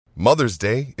Mother's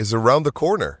Day is around the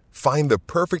corner. Find the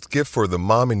perfect gift for the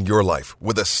mom in your life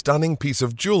with a stunning piece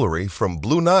of jewelry from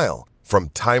Blue Nile. From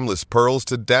timeless pearls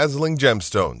to dazzling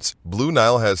gemstones, Blue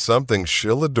Nile has something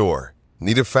she'll adore.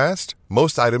 Need it fast?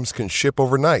 Most items can ship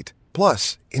overnight.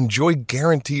 Plus, enjoy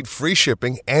guaranteed free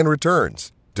shipping and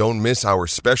returns. Don't miss our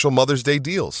special Mother's Day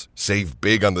deals. Save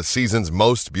big on the season's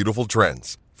most beautiful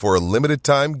trends. For a limited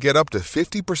time, get up to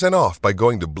 50% off by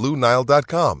going to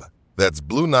BlueNile.com. That's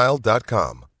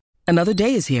BlueNile.com. Another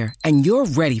day is here, and you're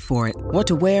ready for it. What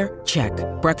to wear? Check.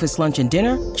 Breakfast, lunch, and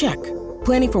dinner? Check.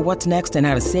 Planning for what's next and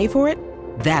how to save for it?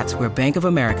 That's where Bank of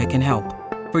America can help.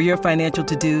 For your financial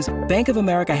to-dos, Bank of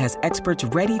America has experts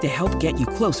ready to help get you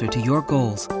closer to your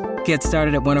goals. Get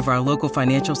started at one of our local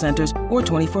financial centers or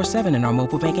 24/7 in our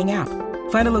mobile banking app.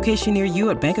 Find a location near you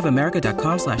at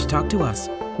bankofamerica.com/talktous.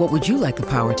 What would you like the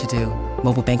power to do?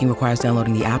 Mobile banking requires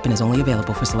downloading the app and is only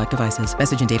available for select devices.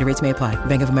 Message and data rates may apply.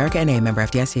 Bank of America N.A., member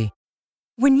FDIC.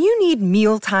 When you need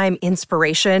mealtime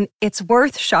inspiration, it's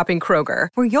worth shopping Kroger,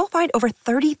 where you'll find over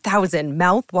 30,000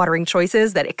 mouth-watering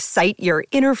choices that excite your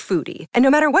inner foodie. And no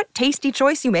matter what tasty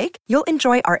choice you make, you'll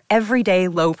enjoy our everyday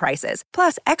low prices,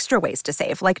 plus extra ways to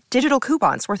save, like digital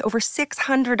coupons worth over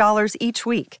 $600 each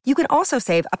week. You can also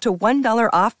save up to $1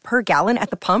 off per gallon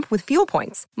at the pump with fuel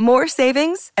points. More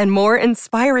savings and more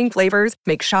inspiring flavors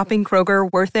make shopping Kroger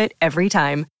worth it every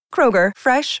time. Kroger,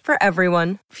 fresh for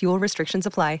everyone. Fuel restrictions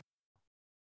apply.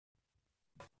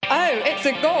 Oh, it's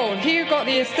a goal. Who got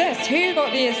the assist? Who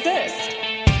got the assist?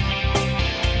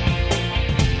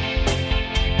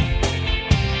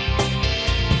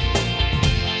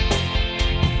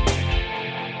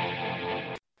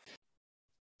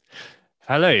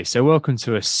 Hello, so welcome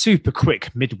to a super quick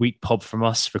midweek pod from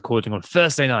us, recording on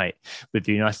Thursday night with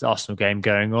the United Arsenal game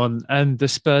going on and the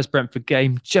Spurs-Brentford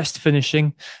game just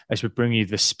finishing as we bring you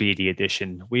the speedy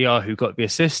edition. We are Who Got the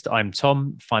Assist. I'm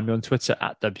Tom. Find me on Twitter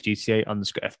at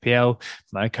WGTA_FPL.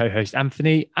 My co-host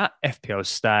Anthony at FPL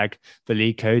Stag. The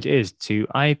league code is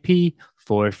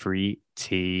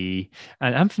 2IP43T.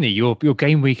 And Anthony, your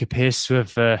game week appears to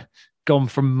have gone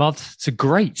from mud to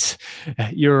great.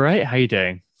 You're all right? How are you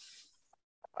doing?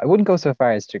 I wouldn't go so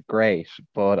far as to great,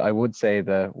 but I would say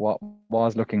that what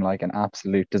was looking like an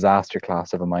absolute disaster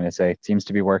class of a -8 seems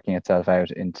to be working itself out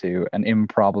into an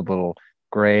improbable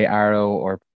grey arrow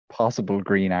or possible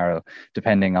green arrow,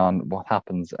 depending on what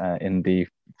happens in the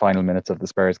final minutes of the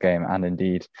Spurs game and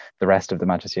indeed the rest of the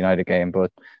Manchester United game.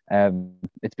 But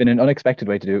it's been an unexpected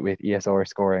way to do it, with ESR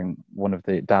scoring one of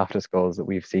the daftest goals that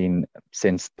we've seen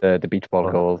since the beach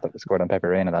ball goal that was scored on Pepe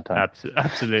Reina that time.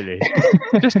 Absolutely.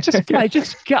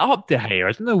 just get up there here.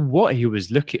 I don't know what he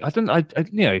was looking. I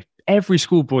every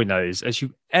schoolboy knows, as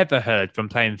you've ever heard from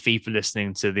playing FIFA,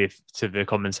 listening to the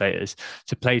commentators,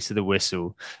 to play to the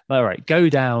whistle. All right, go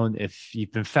down if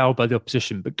you've been fouled by the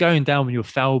opposition, but going down when you're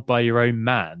fouled by your own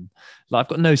man, like, I've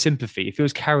got no sympathy. If he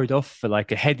was carried off for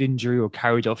like a head injury or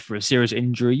carried off for a serious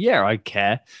injury, yeah, I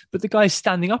care. But the guy's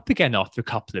standing up again after a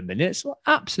couple of minutes. Well,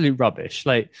 absolute rubbish.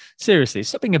 Like, seriously,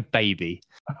 stop being a baby.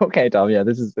 Okay, Tom. Yeah,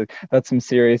 that's some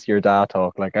serious your dad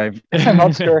talk. Like, I'm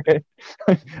not sure.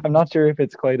 I'm not sure if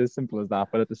it's quite as simple as that.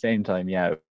 But at the same time,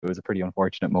 yeah, it was a pretty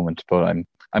unfortunate moment. But I'm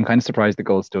kind of surprised the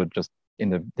goal stood just in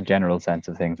the general sense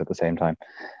of things at the same time.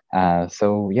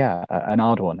 So yeah, an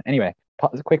odd one. Anyway,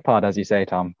 quick pod, as you say,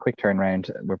 Tom. Quick turnaround.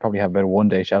 We'll probably have about a 1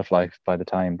 day shelf life by the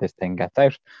time this thing gets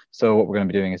out. So what we're going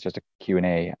to be doing is just a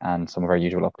Q&A and some of our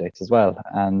usual updates as well.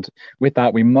 And with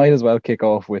that, we might as well kick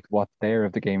off with what's there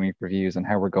of the game week reviews and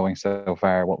how we're going so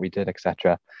far, what we did,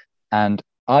 etc. And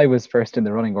I was first in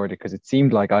the running order because it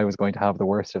seemed like I was going to have the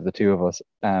worst of the two of us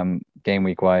game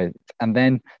week wise. And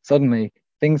then suddenly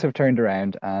things have turned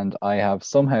around and I have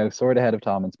somehow soared ahead of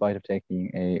Tom in spite of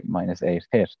taking a -8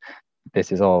 hit.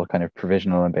 This is all kind of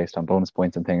provisional and based on bonus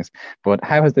points and things. But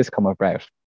how has this come about?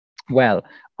 Well,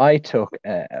 I took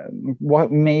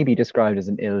what may be described as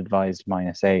an ill-advised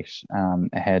 -8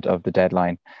 ahead of the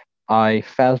deadline. I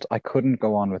felt I couldn't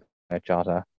go on without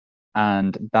Jota,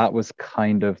 and that was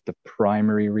kind of the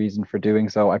primary reason for doing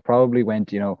so. I probably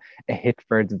went, a hit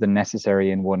further than necessary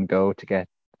in one go to get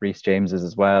Reece James's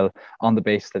as well, on the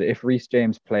basis that if Reece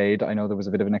James played, I know there was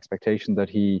a bit of an expectation that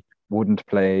he wouldn't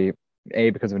play,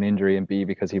 A, because of an injury, and B,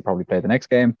 because he'd probably play the next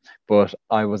game. But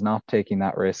I was not taking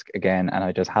that risk again, and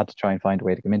I just had to try and find a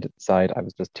way to come into the side. I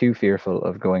was just too fearful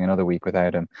of going another week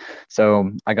without him.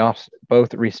 So I got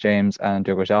both Reece James and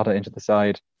Diogo Jota into the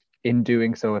side. In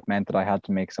doing so, it meant that I had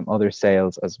to make some other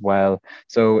sales as well.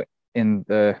 So in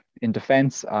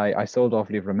defence, I sold off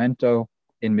Livramento.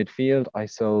 In midfield, I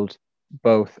sold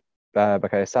both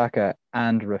Bukayo Saka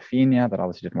and Rafinha. That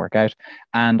obviously didn't work out.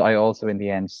 And I also, in the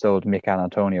end, sold Mikel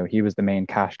Antonio. He was the main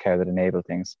cash cow that enabled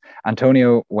things.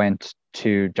 Antonio went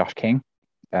to Josh King.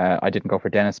 I didn't go for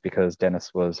Dennis because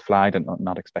Dennis was flagged and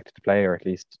not expected to play, or at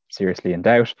least seriously in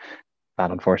doubt.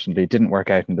 That unfortunately didn't work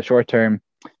out in the short term.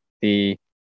 The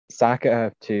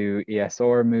Saka to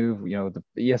ESR move,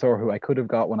 the ESR who I could have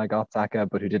got when I got Saka,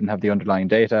 but who didn't have the underlying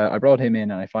data. I brought him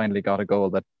in and I finally got a goal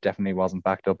that definitely wasn't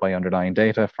backed up by underlying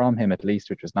data from him at least,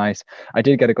 which was nice. I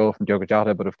did get a goal from Diogo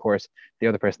Jota, but of course, the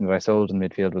other person that I sold in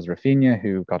midfield was Rafinha,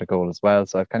 who got a goal as well.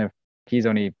 So he's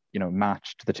only,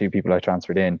 matched the two people I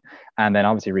transferred in. And then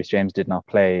obviously Reece James did not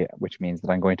play, which means that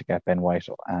I'm going to get Ben White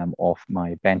off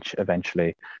my bench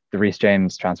eventually. The Reece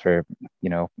James transfer,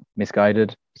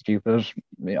 misguided, stupid,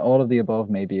 all of the above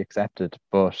may be accepted,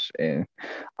 but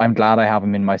I'm glad I have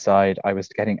him in my side. I was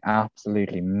getting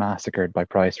absolutely massacred by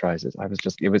price rises.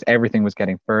 Everything was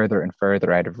getting further and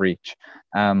further out of reach.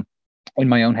 In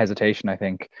my own hesitation, I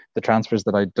think the transfers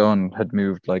that I'd done had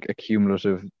moved like a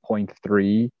cumulative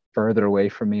 0.3 further away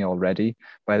from me already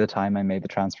by the time I made the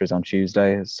transfers on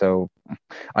Tuesday. So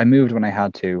I moved when I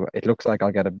had to. It looks like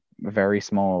I'll get a very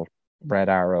small red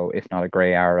arrow, if not a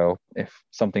grey arrow, if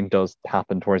something does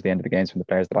happen towards the end of the games from the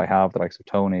players that I have, the likes of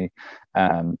Tony,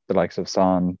 the likes of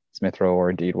Son, Smith Rowe, or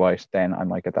indeed White, then I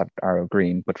might get that arrow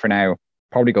green. But for now,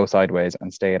 probably go sideways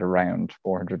and stay at around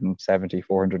 470,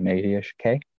 480-ish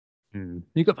K.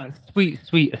 You got that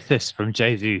sweet assist from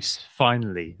Jesus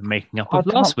finally making up of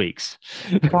last week's.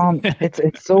 Tom,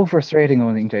 it's so frustrating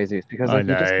owning Jesus because I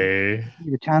know. You just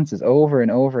see the chances over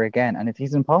and over again, and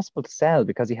he's impossible to sell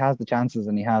because he has the chances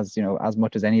and he has as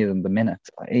much as any of them the minutes.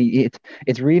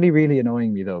 It's really, really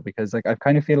annoying me though, because I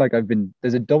kind of feel like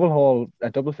there's a double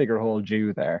figure hole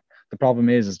due there. The problem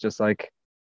is just like,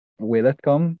 will it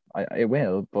come? It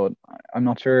will, but I'm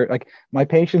not sure. Like, my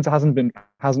patience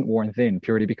hasn't worn thin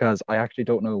purely because I actually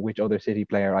don't know which other City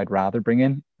player I'd rather bring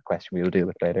in. A question we will deal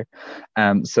with later.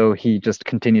 So he just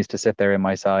continues to sit there in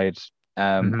my side.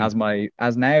 As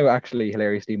now actually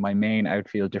hilariously my main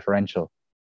outfield differential,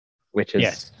 which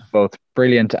is both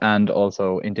brilliant and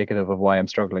also indicative of why I'm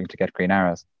struggling to get green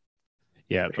arrows.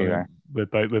 Yeah, we're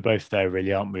both there,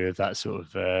 really, aren't we? With that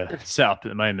sort of setup at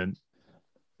the moment.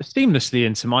 Seamlessly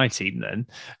into my team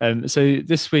then. So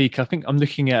this week, I think I'm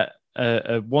looking at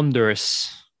a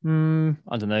wondrous,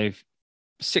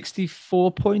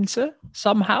 64 pointer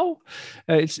somehow.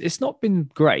 It's not been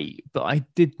great, but I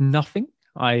did nothing.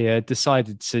 I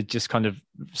decided to just kind of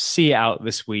see it out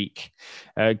this week,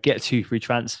 get 2 free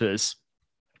transfers.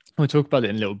 We'll talk about it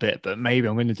in a little bit, but maybe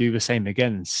I'm going to do the same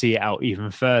again and see it out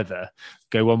even further.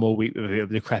 Go one more week with a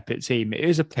decrepit team. It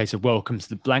is a case of welcome to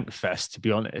the blank fest, to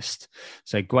be honest.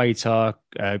 So Guaita,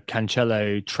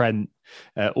 Cancelo, Trent,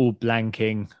 all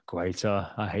blanking.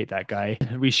 Guaita, I hate that guy.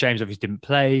 Reece James obviously didn't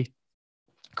play.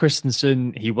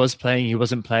 Christensen, he was playing, he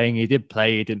wasn't playing, he did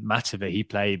play, it didn't matter that he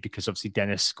played because obviously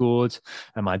Dennis scored.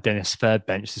 And my Dennis third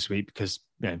bench this week because,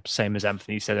 same as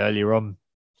Anthony said earlier on,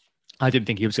 I didn't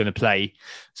think he was going to play,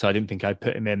 so I didn't think I'd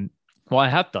put him in. What I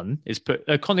have done is put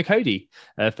Connor Cody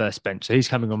first bench. So he's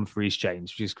coming on for Reece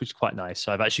James, which is quite nice.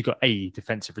 So I've actually got a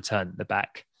defensive return at the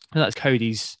back. And that's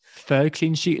Cody's 3rd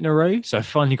clean sheet in a row. So I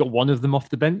finally got one of them off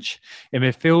the bench. In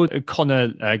midfield,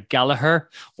 Conor Gallagher,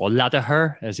 or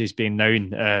Ladder, as he's being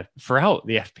known throughout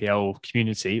the FPL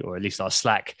community, or at least our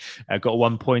Slack, got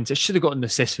 1 point. I should have got an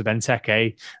assist for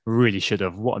Benteke. Really should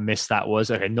have. What a miss that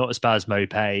was. Okay, not as bad as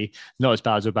Mopé, not as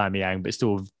bad as Aubameyang, but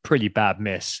still a pretty bad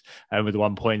miss with the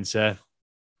 1 pointer.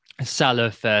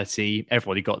 Salah 30,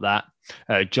 everybody got that.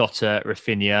 Jota,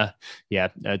 Rafinha,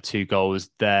 2 goals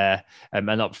there. And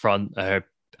up front,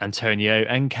 Antonio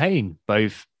and Kane,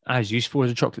 both as useful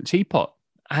as a chocolate teapot,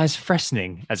 as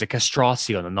threatening as a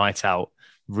castrati on a night out.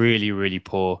 Really, really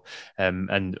poor.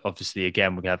 And obviously,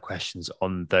 again, we're going to have questions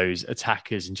on those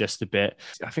attackers in just a bit.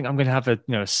 I think I'm going to have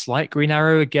a slight green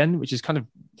arrow again, which is kind of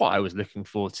what I was looking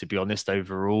for, to be honest,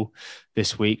 overall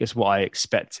this week. It's what I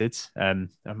expected. I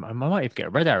might even get a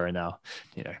red arrow now.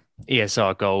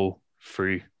 ESR goal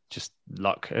through just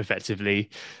luck,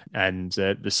 effectively, and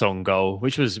the Song goal,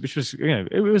 which was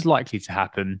it was likely to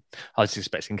happen. I was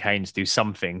expecting Kane to do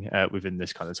something within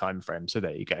this kind of time frame. So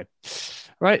there you go.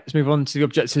 Right, let's move on to the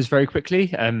objectives very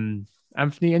quickly.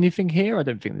 Anthony, anything here? I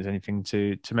don't think there's anything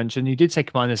to mention. You did take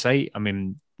a -8. I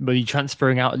mean, were you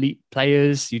transferring out elite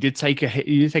players? You did take a hit.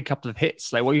 You did take a couple of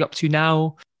hits. Like, what are you up to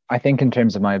now? I think in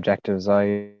terms of my objectives,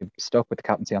 I stuck with the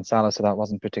captaincy on Salah, so that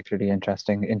wasn't particularly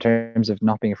interesting. In terms of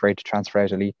not being afraid to transfer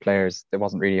out elite players, there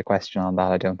wasn't really a question on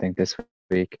that, I don't think, this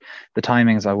week. The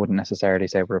timings, I wouldn't necessarily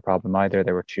say were a problem either.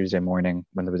 They were Tuesday morning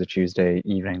when there was a Tuesday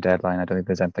evening deadline. I don't think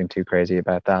there's anything too crazy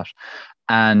about that.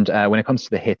 And when it comes to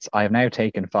the hits, I have now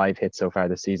taken 5 hits so far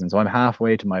this season. So I'm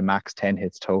halfway to my max 10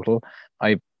 hits total.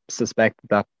 I suspect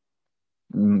that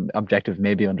objective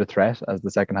may be under threat as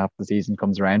the second half of the season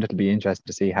comes around. It'll be interesting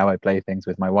to see how I play things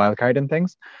with my wild card and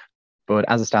things. But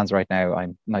as it stands right now,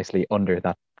 I'm nicely under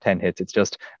that 10 hits. It's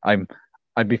just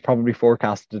I'd be probably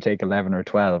forecasted to take 11 or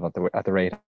 12 at the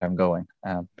rate I'm going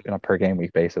on a per game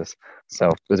week basis. So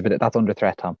there's a bit that's under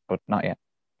threat, Tom, but not yet.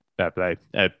 Fair play.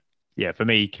 Yeah, for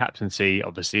me, captaincy,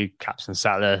 obviously, captain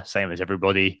Salah, same as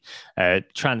everybody.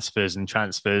 Transfers.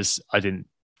 I didn't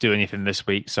do anything this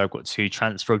week, so I've got 2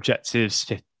 transfer objectives,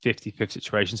 50-50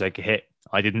 situations they could hit.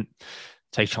 I didn't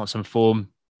take a chance on form.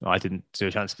 I didn't do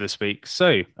a transfer this week.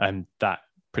 So that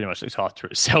pretty much looked after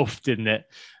itself, didn't it?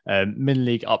 Min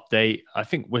League update. I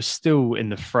think we're still in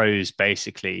the throes,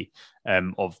 basically,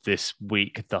 of this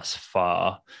week thus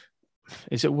far.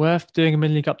 Is it worth doing a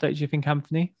Min League update, do you think,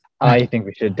 Anthony? I think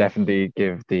we should definitely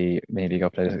give the Min League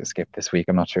update a skip this week.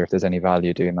 I'm not sure if there's any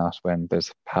value doing that when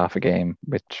there's half a game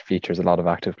which features a lot of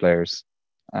active players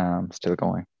still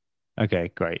going.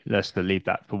 Okay, great. Let's leave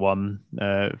that for one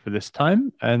for this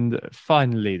time. And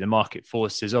finally, the market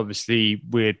forces. Obviously,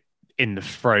 we're in the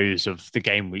throes of the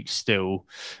game week still.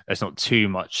 There's not too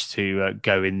much to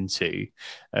go into.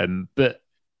 But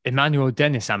Emmanuel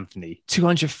Dennis, Anthony,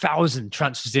 200,000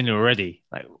 transfers in already.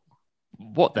 Like,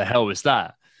 what the hell was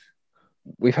that?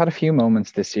 We've had a few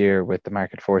moments this year with the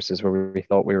market forces where we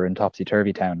thought we were in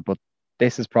topsy-turvy town, but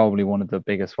this is probably one of the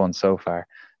biggest ones so far.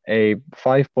 A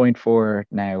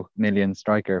 5.4 million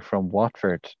striker from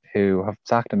Watford who have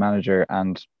sacked a manager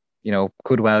and,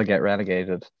 could well get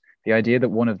relegated. The idea that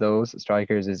one of those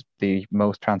strikers is the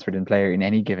most transferred in player in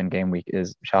any given game week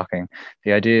is shocking.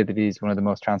 The idea that he's one of the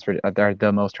most transferred, they're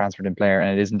the most transferred in player,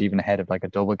 and it isn't even ahead of like a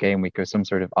double game week or some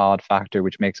sort of odd factor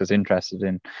which makes us interested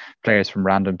in players from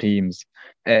random teams.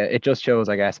 It just shows,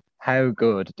 I guess, how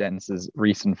good Dennis's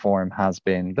recent form has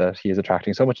been, that he is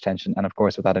attracting so much attention, and of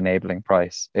course with that enabling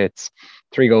price. It's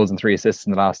 3 goals and 3 assists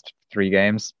in the last 3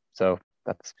 games, so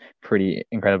that's pretty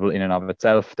incredible in and of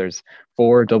itself. There's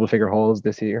 4 double-figure hauls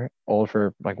this year, all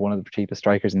for like one of the cheapest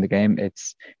strikers in the game.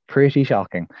 It's pretty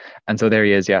shocking. And so there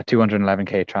he is,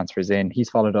 211k transfers in.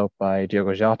 He's followed up by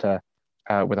Diogo Jota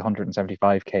with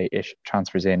 175k-ish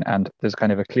transfers in. And there's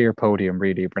kind of a clear podium,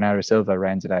 really. Bernardo Silva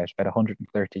rounds it out at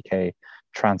 130k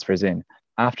transfers in.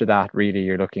 After that, really,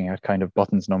 you're looking at kind of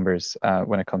Button's numbers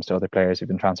when it comes to other players who've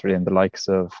been transferred in, the likes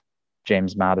of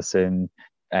James Maddison,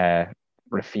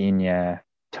 Rafinha,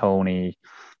 Tony,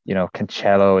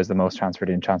 Cancelo is the most transferred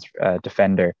in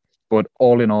defender. But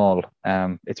all in all,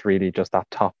 it's really just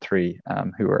that top 3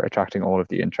 who are attracting all of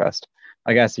the interest.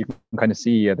 I guess you can kind of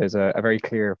see there's a very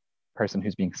clear person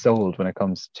who's being sold when it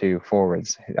comes to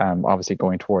forwards, obviously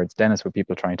going towards Dennis with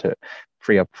people trying to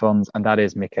free up funds, and that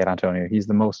is Mikel Antonio. He's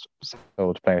the most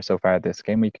sold player so far this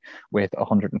game week with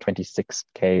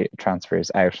 126k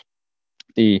transfers out.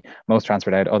 The most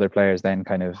transferred out other players then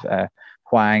kind of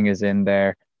Hwang is in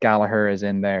there, Gallagher is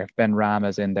in there, Ben Rama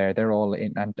is in there. They're all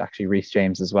in, and actually Reece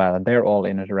James as well. And they're all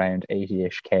in at around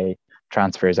 80-ish K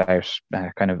transfers out,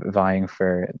 kind of vying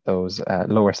for those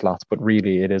lower slots. But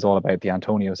really, it is all about the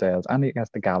Antonio sales and I guess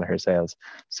the Gallagher sales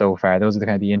so far. Those are the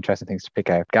kind of the interesting things to pick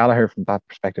out. Gallagher, from that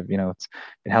perspective,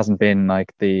 it hasn't been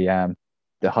like the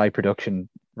high production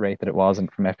rate that it was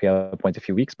from FPL points a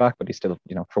few weeks back, but he's still,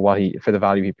 for the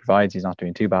value he provides, he's not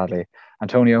doing too badly.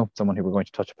 Antonio, someone who we're going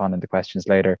to touch upon in the questions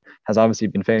later, has obviously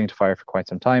been failing to fire for quite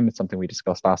some time. It's something we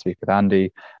discussed last week with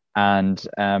Andy, and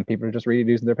people are just really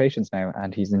losing their patience now,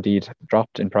 and he's indeed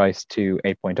dropped in price to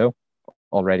 8.0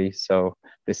 already. So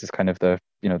this is kind of the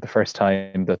first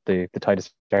time that the tide has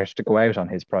started to go out on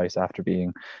his price after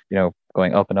being,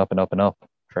 going up and up and up and up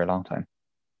for a long time.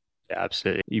 Yeah,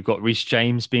 absolutely. You've got Reece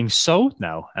James being sold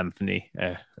now, Anthony.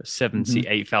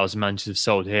 78,000 managers have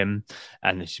sold him.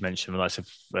 And as you mentioned, the likes of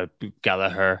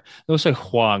Gallagher, and also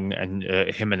Hwang and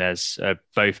Jimenez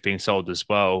both being sold as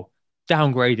well.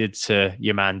 Downgraded to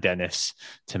your man Dennis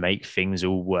to make things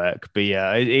all work. But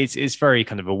yeah, it's very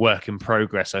kind of a work in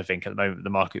progress, I think, at the moment, the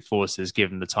market forces,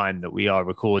 given the time that we are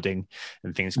recording,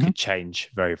 and things could change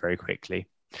very, very quickly.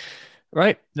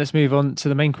 Right, let's move on to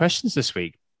the main questions this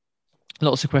week.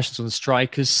 Lots of questions on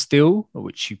strikers still,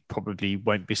 which you probably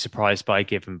won't be surprised by,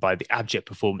 given by the abject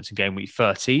performance in game week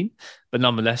 13. But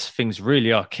nonetheless, things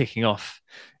really are kicking off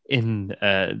in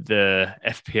the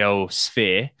FPL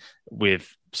sphere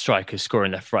with strikers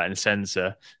scoring left, right and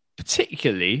centre.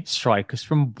 particularly strikers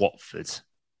from Watford.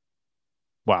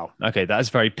 Wow. Okay, that's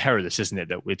very perilous, isn't it,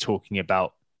 that we're talking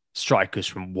about strikers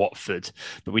from Watford?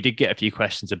 But we did get a few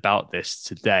questions about this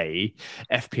today.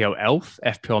 FPL Elf,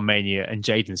 FPL Mania, and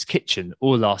Jaden's Kitchen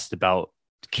all asked about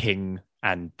King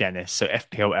and Dennis. So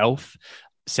FPL Elf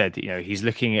said, he's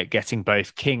looking at getting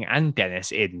both King and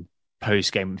Dennis in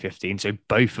post game 15. So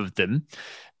both of them,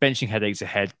 benching headaches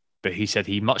ahead. But he said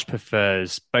he much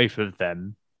prefers both of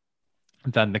them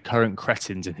than the current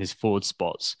cretins in his forward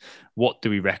spots. What do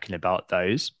we reckon about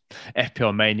those?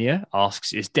 FPL Mania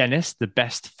asks, is Dennis the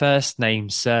best first name,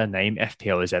 surname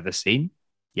FPL has ever seen?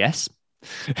 Yes.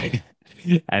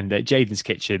 And Jaden's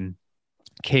Kitchen,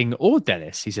 King or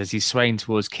Dennis? He says he's swaying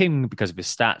towards King because of his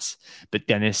stats, but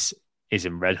Dennis is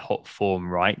in red hot form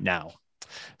right now.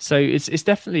 So it's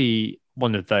definitely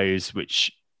one of those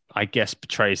which I guess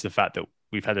betrays the fact that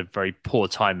we've had a very poor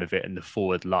time of it in the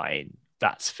forward line.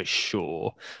 That's for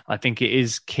sure. I think it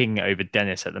is King over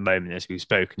Dennis at the moment, as we've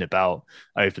spoken about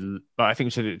I think we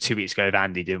said it 2 weeks ago with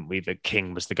Andy, didn't we? That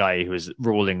King was the guy who was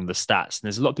ruling the stats. And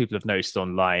there's a lot of people have noticed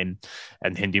online,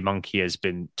 and Hindu Monkey has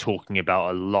been talking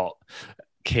about a lot.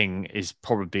 King is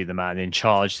probably the man in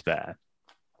charge there.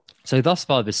 So thus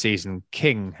far this season,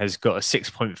 King has got a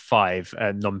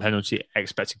 6.5 non-penalty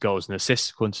expected goals and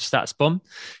assists according to StatsBomb.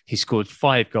 He scored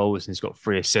 5 goals and he's got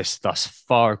 3 assists thus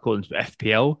far according to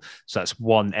FPL. So that's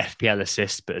 1 FPL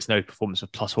assist, but there's no performance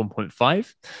of plus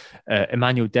 1.5.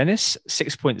 Emmanuel Dennis,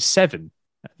 6.7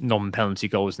 non-penalty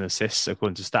goals and assists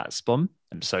according to StatsBomb.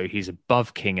 So he's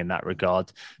above King in that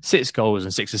regard. 6 goals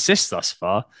and 6 assists thus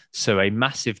far. So a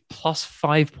massive plus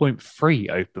 5.3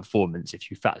 over performance if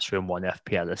you factor in 1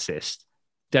 FPL assist.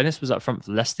 Dennis was up front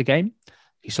for the Leicester game.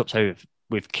 He swapped over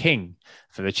with King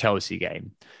for the Chelsea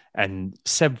game. And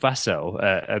Seb Vassell,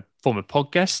 a former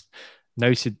podcast,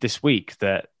 noted this week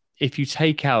that if you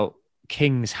take out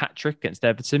King's hat-trick against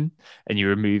Everton and you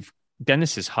remove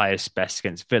Dennis's highest best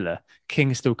against Villa,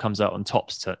 King still comes out on top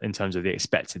in terms of the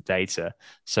expected data.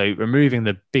 So removing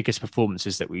the biggest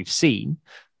performances that we've seen,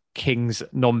 King's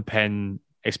non-pen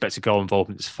expected goal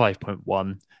involvement is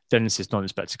 5.1, Dennis's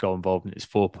non-expected goal involvement is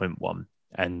 4.1,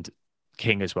 and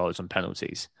King as well is on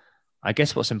penalties. I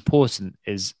guess what's important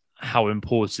is how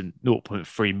important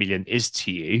 0.3 million is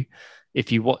to you.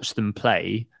 If you watch them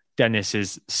play, Dennis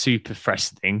is super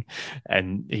frustrating,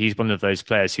 and he's one of those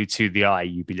players who, to the eye,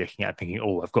 you'd be looking at thinking,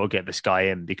 oh, I've got to get this guy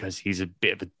in because he's a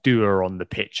bit of a doer on the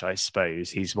pitch, I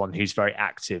suppose. He's one who's very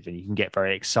active and you can get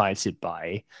very excited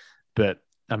by. But,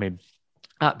 I mean,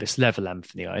 at this level,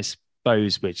 Anthony, I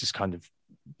suppose we're just kind of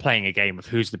playing a game of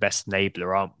who's the best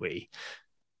enabler, aren't we?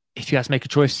 If you had to make a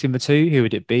choice between the two, who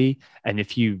would it be? And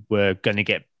if you were going to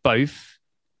get both,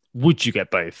 would you get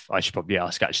both? I should probably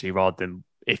ask, actually, rather than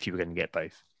if you were going to get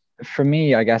both. For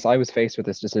me, I guess I was faced with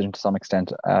this decision to some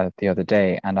extent the other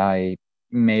day, and I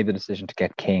made the decision to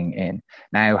get King in.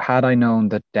 Now, had I known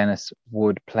that Dennis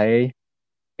would play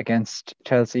against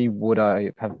Chelsea, would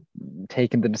I have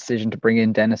taken the decision to bring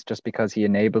in Dennis just because he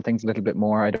enabled things a little bit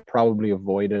more? I'd have probably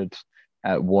avoided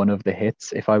one of the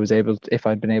hits if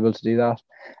I'd been able to do that.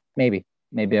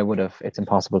 Maybe I would have. It's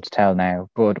impossible to tell now.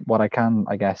 But what I can,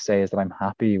 I guess, say is that I'm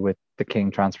happy with the King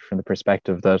transfer from the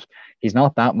perspective that he's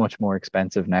not that much more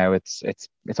expensive now. It's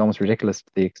almost ridiculous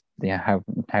how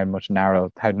narrow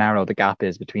the gap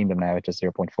is between them now at just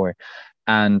 0.4,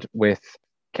 and with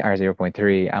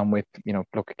 0.3, and with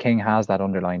look, King has that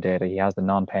underlying data. He has the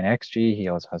non-pen XG. He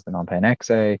also has the non-pen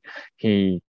XA.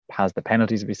 He has the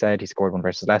penalties, as we said. He scored 1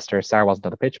 versus Leicester. Sarr wasn't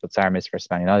on the pitch, but Sarr missed versus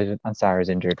Man United, and Sarr is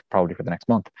injured probably for the next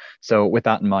month. So with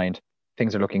that in mind,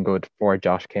 things are looking good for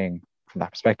Josh King from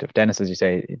that perspective. Dennis, as you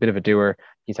say, a bit of a doer.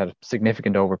 He's had a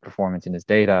significant overperformance in his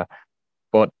data,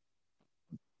 but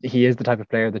he is the type of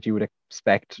player that you would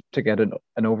expect to get an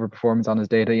overperformance on his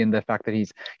data, in the fact that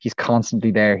he's constantly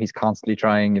there, he's constantly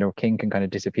trying. King can kind of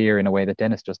disappear in a way that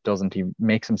Dennis just doesn't. He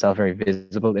makes himself very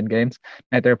visible in games.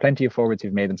 Now, there are plenty of forwards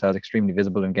who've made themselves extremely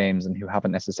visible in games and who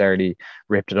haven't necessarily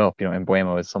ripped it up.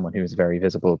 Mbuemo is someone who is very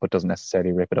visible but doesn't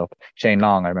necessarily rip it up. Shane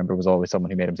Long, I remember, was always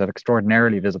someone who made himself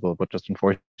extraordinarily visible but just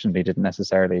unfortunately didn't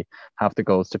necessarily have the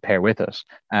goals to pair with it.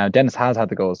 Dennis has had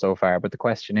the goals so far, but the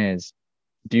question is,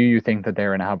 do you think that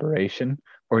they're an aberration,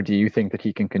 or do you think that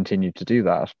he can continue to do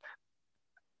that?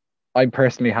 I'm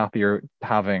personally happier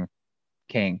having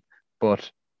King, but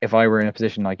if I were in a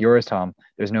position like yours, Tom,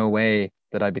 there's no way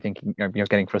that I'd be thinking,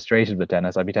 getting frustrated with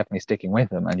Dennis. I'd be definitely sticking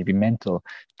with him, and you'd be mental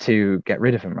to get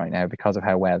rid of him right now because of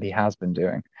how well he has been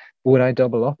doing. Would I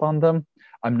double up on them?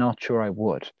 I'm not sure I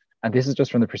would. And this is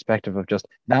just from the perspective of just,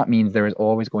 that means there is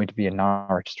always going to be a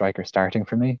Norwich striker starting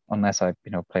for me, unless I,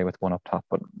 play with one up top.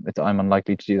 But I'm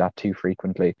unlikely to do that too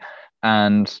frequently.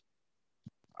 And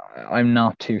I'm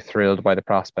not too thrilled by the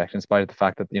prospect, in spite of the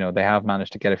fact that they have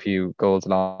managed to get a few goals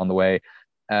along the way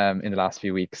in the last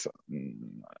few weeks.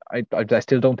 I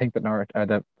still don't think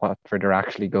that Watford are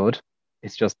actually good.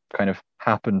 It's just kind of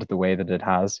happened the way that it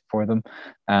has for them,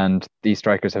 and these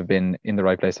strikers have been in the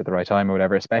right place at the right time or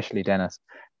whatever, especially Dennis.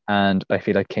 And I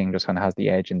feel like King just kind of has the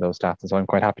edge in those stats, and so I'm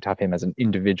quite happy to have him as an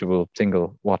individual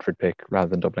single Watford pick rather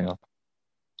than doubling up.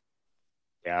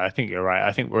 Yeah, I think you're right.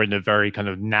 I think we're in a very kind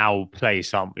of now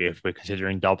place, aren't we, if we're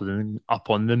considering doubling up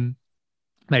on them?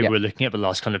 Maybe we're looking at the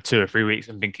last kind of 2 or 3 weeks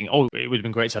and thinking, oh, it would have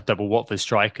been great to have double Watford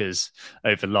strikers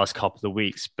over the last couple of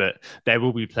weeks. But there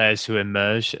will be players who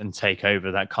emerge and take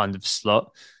over that kind of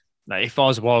slot. Now, if I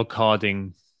was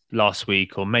wildcarding last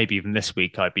week or maybe even this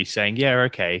week, I'd be saying, yeah,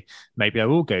 okay, maybe I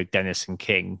will go Dennis and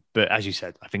King. But as you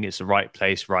said, I think it's the right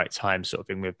place, right time sort of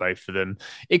thing with both of them.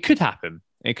 It could happen.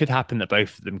 It could happen that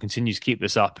both of them continue to keep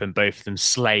this up and both of them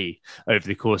slay over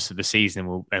the course of the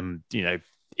season. And,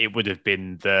 it would have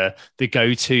been the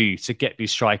go-to to get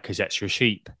these strikers extra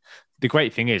cheap. The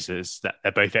great thing is that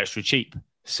they're both extra cheap.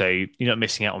 So you're not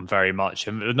missing out on very much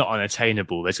and they're not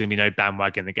unattainable. There's going to be no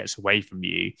bandwagon that gets away from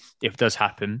you if it does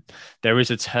happen. There is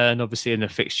a turn, obviously, in the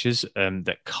fixtures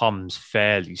that comes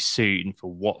fairly soon for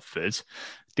Watford.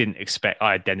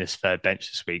 I had Dennis third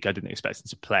bench this week. I didn't expect him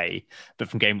to play. But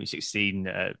from game week 16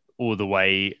 all the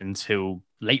way until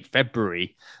late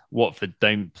February, Watford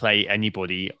don't play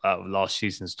anybody out of last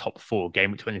season's top 4.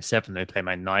 Game week 27, they play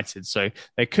Man United. So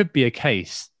there could be a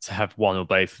case to have one or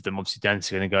both of them. Obviously, Dennis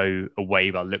is going to go away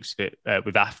by the looks of it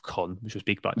with AFCON, which we'll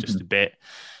speak about just a bit.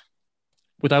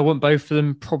 Would I want both of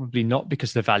them? Probably not,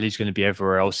 because the value is going to be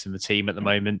everywhere else in the team at the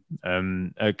moment.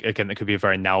 Again, that could be a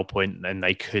very now point, and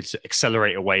they could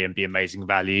accelerate away and be amazing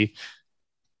value.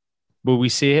 Will we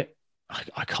see it?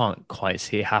 I can't quite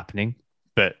see it happening,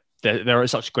 but they're at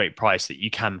such a great price that you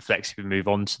can flexibly move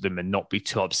on to them and not be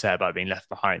too upset about being left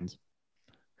behind.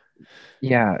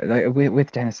 Yeah, like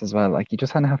with Dennis as well, like you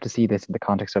just kind of have to see this in the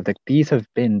context of that these have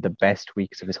been the best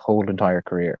weeks of his whole entire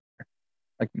career.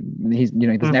 Like there's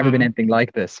never been anything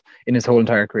like this in his whole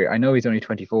entire career. I know he's only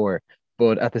 24,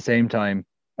 but at the same time,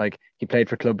 like he played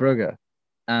for Club Brugge,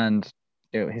 and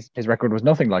his record was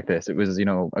nothing like this. It was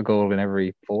a goal in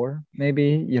every 4,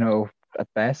 maybe at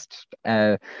best.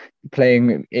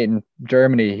 Playing in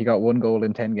Germany, he got 1 goal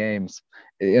in 10 games.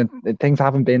 Things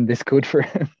haven't been this good for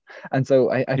him, and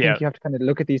so I think you have to kind of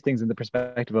look at these things in the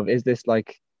perspective of, is this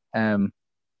like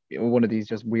one of these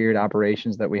just weird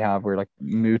aberrations that we have where like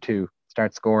Mutu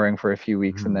starts scoring for a few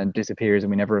weeks and then disappears and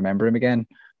we never remember him again,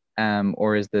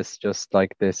 or is this just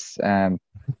like this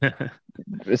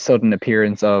sudden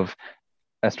appearance of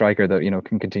a striker that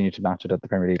can continue to match it at the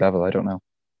Premier League level? I don't know.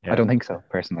 I don't think so,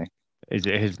 personally. Is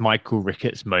it his Michael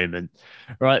Ricketts moment?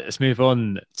 Right, let's move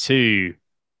on to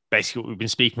basically what we've been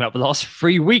speaking about the last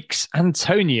 3 weeks.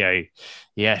 Antonio.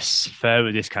 Yes,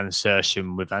 further discount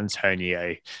insertion with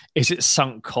Antonio. Is it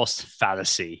sunk cost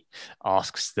fallacy?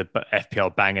 Asks the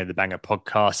FPL Banger, the Banger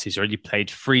podcast. He's already played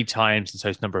 3 times the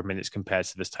total number of minutes compared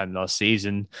to this time last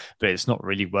season, but it's not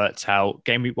really worked out.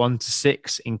 Game week 1 to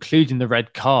 6, including the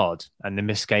red card and the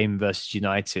missed game versus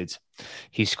United.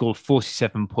 He scored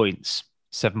 47 points,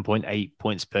 7.8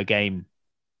 points per game.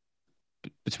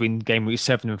 Between game week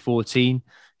 7 and 14,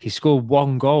 he scored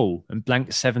 1 goal and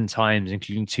blanked 7 times,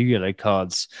 including 2 yellow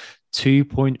cards,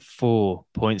 2.4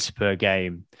 points per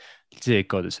game. Dear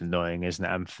God, it's annoying, isn't it,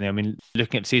 Anthony? I mean,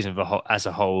 looking at the season as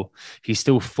a whole, he's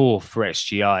still 4th for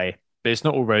XGI, but it's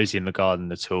not all rosy in the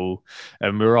garden at all.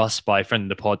 And we were asked by a friend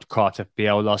of the pod, Craft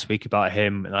FPL, last week about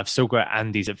him, and I've still got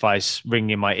Andy's advice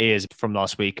ringing in my ears from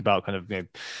last week about kind of,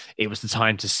 it was the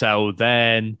time to sell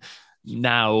then,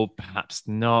 now perhaps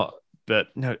not. But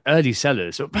no, early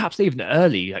sellers, or perhaps even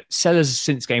early sellers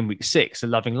since game week 6 are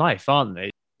loving life, aren't they?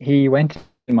 He went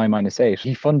in my -8.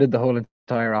 He funded the whole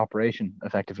entire operation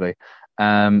effectively.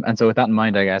 And so with that in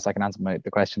mind, I guess I can answer the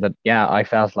question that, yeah, I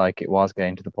felt like it was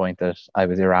getting to the point that I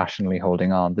was irrationally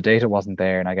holding on. The data wasn't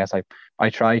there. And I guess I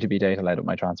try to be data led with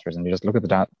my transfers, and you just look at the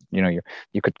data,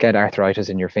 you could get arthritis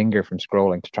in your finger from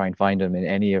scrolling to try and find them in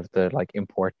any of the like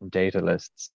important data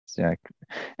lists,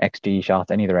 XG shots,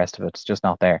 any of the rest of it. It's just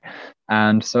not there.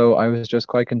 And so I was just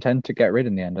quite content to get rid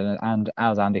in the end. And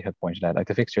as Andy had pointed out, like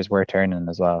the fixtures were turning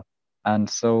as well. And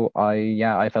so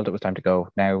I felt it was time to go.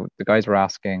 Now, the guys were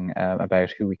asking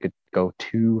about who we could go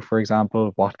to, for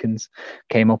example. Watkins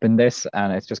came up in this,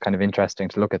 and it's just kind of interesting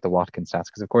to look at the Watkins stats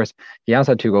because, of course, he has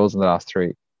had 2 goals in the last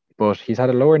 3, but he's had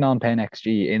a lower non-pen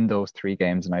XG in those 3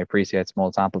 games, and I appreciate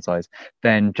small sample size,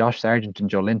 than Josh Sargent and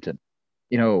Joe Linton.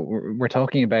 We're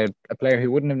talking about a player who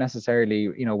wouldn't have necessarily,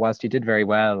 whilst he did very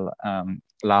well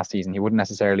last season, he wouldn't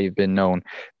necessarily have been known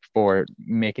for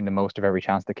making the most of every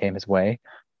chance that came his way.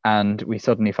 And we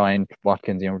suddenly find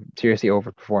Watkins, seriously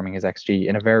overperforming his XG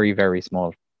in a very, very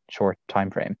small, short time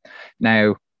frame.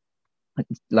 Now,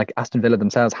 like Aston Villa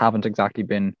themselves haven't exactly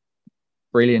been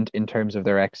brilliant in terms of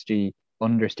their XG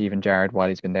under Steven Gerrard while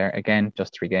he's been there. Again,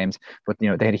 just 3 games. But, they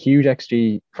had a huge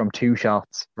XG from 2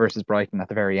 shots versus Brighton at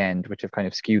the very end, which have kind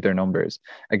of skewed their numbers.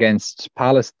 Against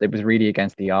Palace, it was really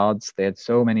against the odds. They had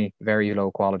so many very low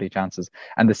quality chances.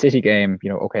 And the City game,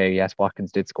 okay, yes,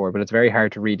 Watkins did score, but it's very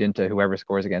hard to read into whoever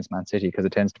scores against Man City because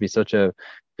it tends to be such a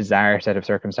bizarre set of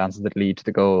circumstances that lead to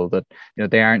the goal that,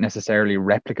 they aren't necessarily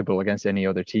replicable against any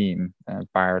other team,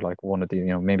 bar like one of the,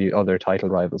 maybe other title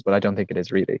rivals, but I don't think it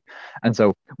is really. And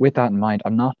so with that in mind,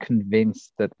 I'm not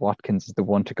convinced that Watkins is the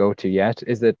one to go to yet.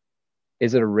 Is it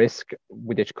a risk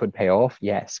which could pay off?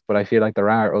 Yes, but I feel like there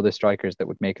are other strikers that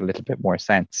would make a little bit more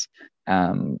sense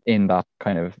in that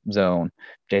kind of zone.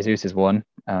 Jesus is one,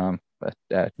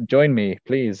 but join me,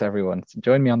 please, everyone.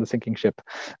 Join me on the sinking ship.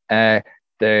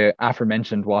 The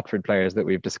aforementioned Watford players that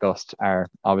we've discussed are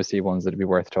obviously ones that would be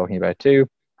worth talking about too.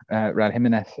 Raul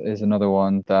Jimenez is another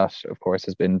one that, of course,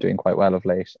 has been doing quite well of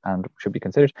late and should be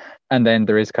considered. And then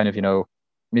there is kind of,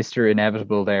 Mr.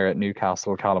 Inevitable there at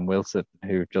Newcastle, Callum Wilson,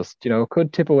 who just,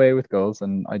 could tip away with goals.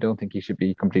 And I don't think he should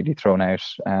be completely thrown out.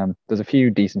 There's a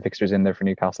few decent fixtures in there for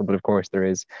Newcastle, but of course there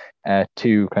is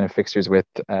 2 kind of fixtures with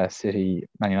City,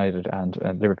 Man United and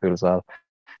Liverpool as well,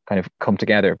 kind of come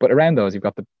together. But around those, you've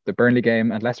got the Burnley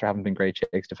game, and Leicester haven't been great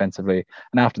shakes defensively.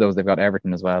 And after those, they've got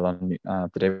Everton as well on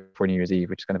the day before New Year's Eve,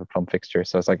 which is kind of a plump fixture.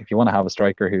 So it's like, if you want to have a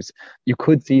striker who's you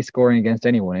could see scoring against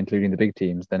anyone, including the big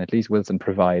teams, then at least Wilson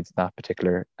provides that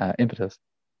particular impetus.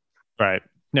 Right.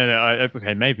 No,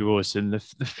 okay, maybe Wilson.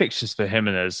 The fixtures for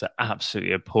Jimenez are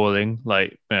absolutely appalling.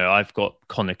 Like, I've got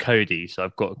Connor Cody, so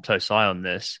I've got a close eye on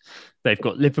this. They've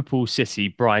got Liverpool, City,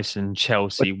 Brighton,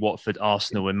 Chelsea, Watford,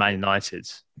 Arsenal, and Man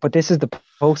United. But this is the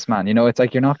postman, it's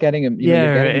like you're not getting him.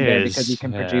 You're getting him there because he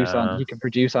can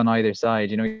produce on either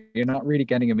side. You're not really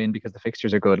getting him in because the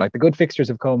fixtures are good. Like, the good fixtures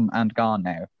have come and gone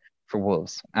now for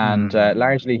Wolves, and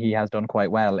largely he has done quite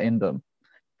well in them.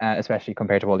 Especially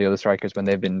compared to all the other strikers when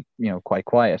they've been, quite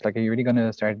quiet. Like, are you really going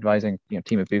to start advising,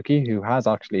 Timo Pukki, who has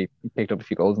actually picked up a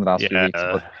few goals in the last few weeks?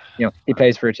 But, he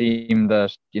plays for a team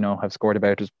that, have scored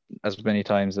about as many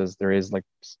times as there is like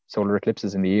solar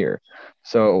eclipses in the year.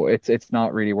 So it's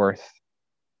not really worth,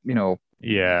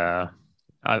 Yeah.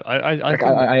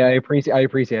 I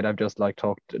appreciate I've just like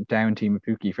talked down Timo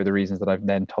Pukki for the reasons that I've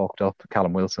then talked up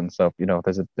Callum Wilson. So,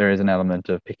 there is an element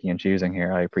of picking and choosing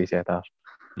here. I appreciate that.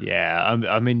 Yeah,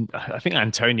 I mean, I think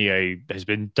Antonio has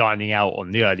been dining out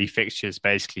on the early fixtures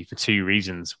basically for 2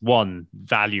 reasons. One,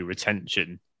 value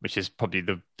retention, which is probably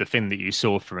the thing that you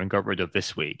saw from and got rid of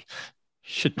this week.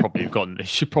 Should probably have gotten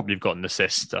an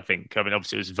assist, I think. I mean,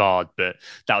 obviously it was Vard, but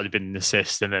that would have been an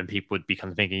assist, and then people would be kind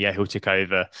of thinking, yeah, he'll take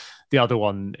over. The other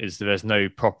one is that there's no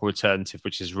proper alternative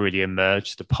which has really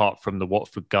emerged apart from the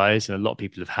Watford guys, and a lot of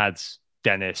people have had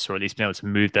Dennis, or at least been able to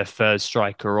move their third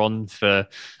striker on for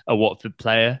a Watford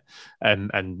player,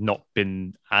 and not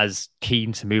been as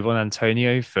keen to move on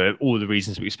Antonio for all the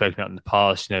reasons we've spoken about in the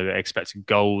past. Expected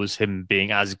goals, him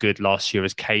being as good last year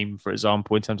as Kane, for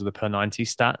example, in terms of the per 90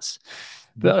 stats.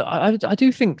 But I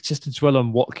do think, just to dwell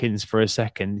on Watkins for a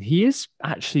second, he is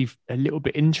actually a little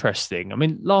bit interesting. I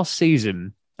mean, last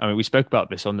season, we spoke about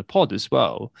this on the pod as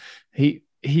well. He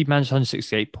managed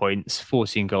 168 points,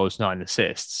 14 goals, 9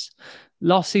 assists.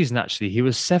 Last season, actually, he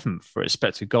was 7th for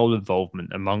expected goal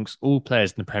involvement amongst all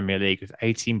players in the Premier League with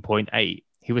 18.8.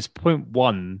 He was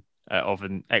 0.1 of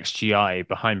an XGI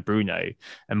behind Bruno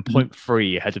and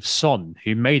 0.3 ahead of Son,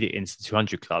 who made it into the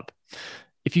 200 club.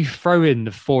 If you throw in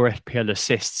the 4 FPL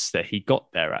assists that he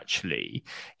got there,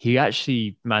 he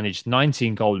actually managed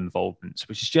 19 goal involvements,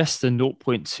 which is just a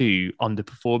 0.2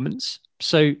 underperformance.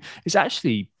 So it's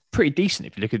actually pretty decent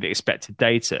if you look at the expected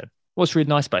data. What's really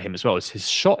nice about him as well is his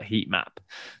shot heat map.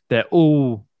 They're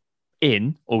all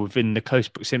in or within the close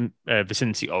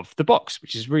vicinity of the box,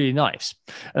 which is really nice.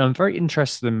 And I'm very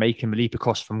interested in making the leap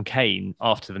across from Kane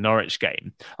after the Norwich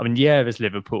game. I mean, yeah, there's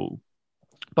Liverpool,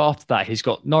 but after that, he's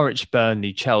got Norwich,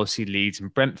 Burnley, Chelsea, Leeds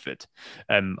and Brentford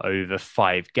over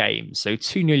 5 games. So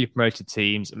 2 newly promoted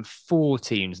teams and 4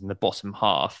 teams in the bottom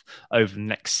half over the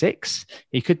next 6.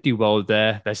 He could do well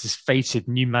there. There's this fated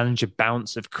new manager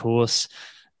bounce, of course.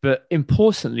 But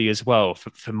importantly as well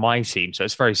for my team, so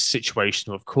it's very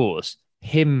situational, of course,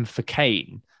 him for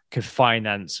Kane could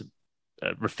finance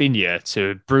Rafinha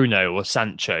to Bruno or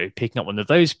Sancho, picking up one of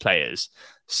those players.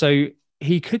 So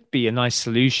he could be a nice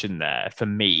solution there for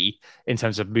me in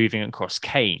terms of moving across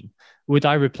Kane. Would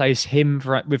I replace him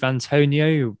with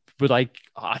Antonio? I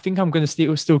think I'm going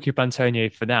to still keep Antonio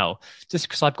for now, just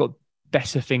because I've got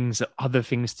other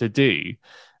things to do.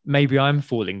 Maybe I'm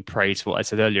falling prey to what I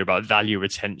said earlier about value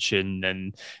retention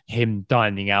and him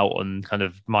dining out on kind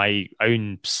of my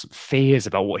own fears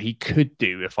about what he could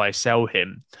do if I sell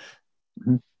him.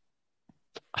 Mm-hmm.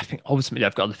 I think ultimately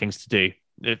I've got other things to do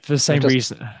for the same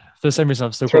reason. For the same reason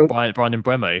I've still got Brian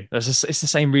Mbeumo. It's the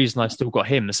same reason I've still got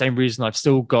him. The same reason I've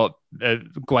still got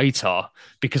Guaita,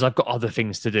 because I've got other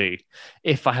things to do.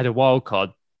 If I had a wild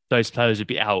card, those players would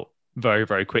be out very,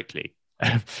 very quickly.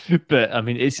 But I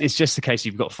mean, it's just the case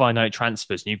you've got finite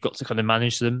transfers and you've got to kind of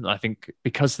manage them. I think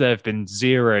because there have been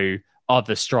zero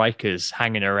other strikers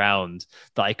hanging around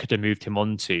that I could have moved him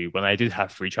onto when I did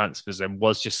have free transfers and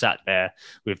was just sat there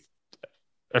with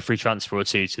a free transfer or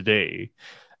two to do,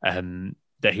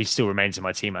 that he still remains in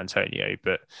my team, Antonio.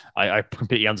 But I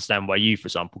completely understand why you, for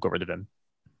example, got rid of him.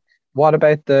 What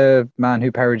about the man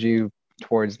who powered you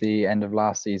towards the end of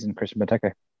last season, Christian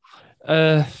Benteke?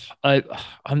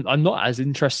 I'm not as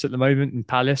interested at the moment in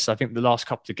Palace. I think the last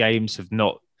couple of games have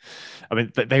not. I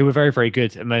mean, they were very, very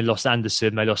good, and they lost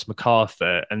Anderson, they lost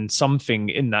MacArthur, and something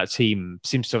in that team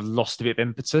seems to have lost a bit of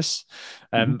impetus.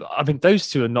 I mean, those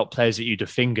two are not players that you'd have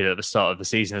fingered at the start of the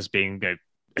season as being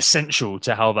essential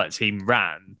to how that team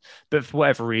ran. But for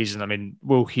whatever reason, I mean,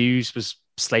 Will Hughes was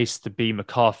slated to be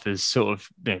MacArthur's sort of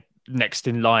next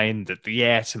in line, the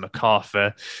heir to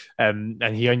MacArthur, and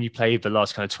he only played the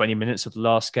last kind of 20 minutes of the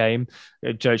last game.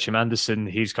 Joachim Anderson,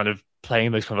 he's kind of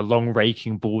playing those kind of long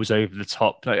raking balls over the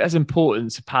top, as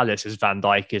important to Palace as Van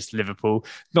Dijk is to Liverpool.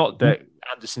 Not that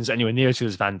Anderson's anywhere near to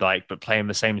as Van Dijk, but playing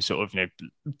the same sort of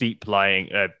deep lying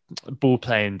ball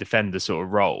playing defender sort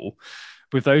of role.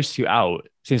 With those two out,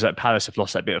 it seems like Palace have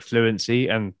lost that bit of fluency,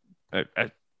 and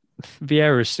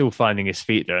Vieira is still finding his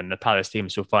feet there, and the Palace team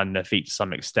is still finding their feet to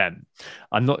some extent.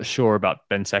 I'm not sure about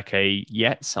Benteke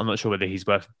yet. I'm not sure whether he's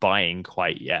worth buying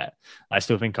quite yet. I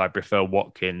still think I prefer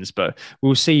Watkins, but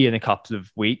we'll see in a couple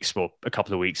of weeks, or a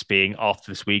couple of weeks being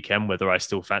after this weekend, whether I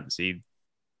still want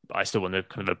to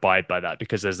kind of abide by that,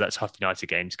 because there's that tough United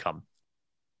games come.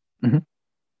 Mm-hmm.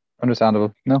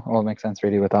 Understandable. No, all makes sense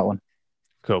really with that one.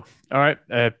 Cool. All right.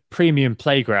 Premium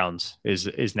Playgrounds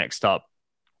is next up.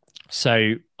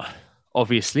 So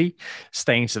obviously,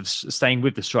 staying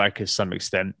with the strikers to some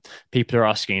extent, people are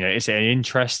asking, is there an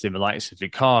interest in the likes of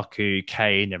Lukaku,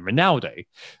 Kane, and Ronaldo?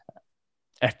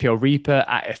 FPL Reaper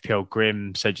at FPL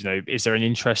Grim said, is there an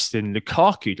interest in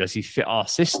Lukaku? Does he fit our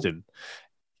system?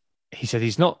 He said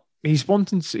he's not. He's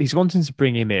wanting to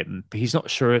bring him in, but he's not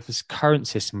sure if this current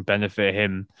system will benefit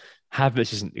him.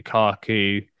 Havertz isn't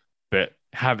Lukaku, but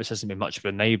Havertz hasn't been much of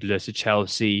an enabler to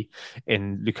Chelsea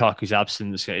in Lukaku's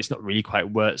absence. It's not really quite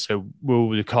worked. So will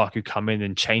Lukaku come in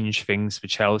and change things for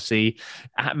Chelsea?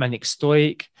 At Manic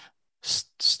Stoic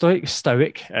asks,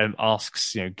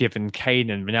 given Kane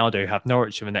and Ronaldo have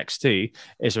Norwich in the next two,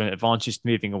 is there an advantage to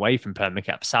moving away from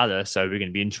permacap Salah? So we're going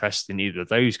to be interested in either of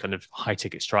those kind of high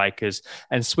ticket strikers.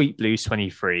 And Sweet Blues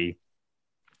 23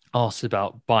 asks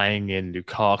about buying in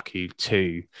Lukaku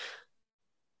too.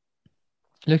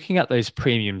 Looking at those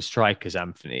premium strikers,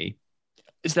 Anthony,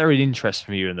 is there an interest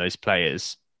from you in those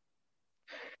players?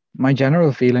 My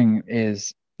general feeling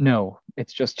is no,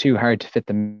 it's just too hard to fit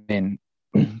them in.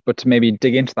 But to maybe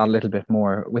dig into that a little bit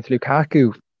more, with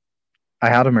Lukaku, I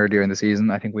had him earlier in the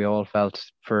season. I think we all felt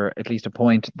for at least a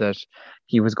point that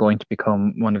he was going to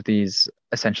become one of these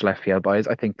essential FPL buys.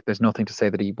 I think there's nothing to say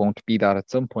that he won't be that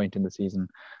at some point in the season.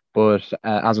 But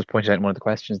as was pointed out in one of the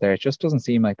questions there, it just doesn't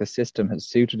seem like the system has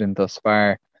suited him thus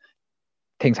far.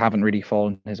 Things haven't really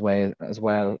fallen his way as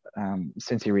well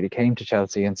since he really came to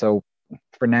Chelsea. And so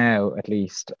for now, at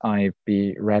least, I'd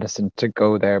be reticent to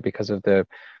go there because of the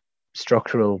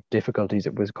structural difficulties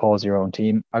it would cause your own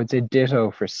team. I would say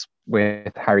ditto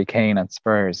with Harry Kane and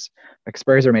Spurs. Like,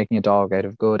 Spurs are making a dog out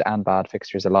of good and bad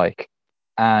fixtures alike.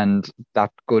 And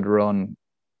that good run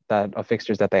of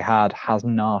fixtures that they had has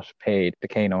not paid the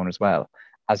Kane owners well,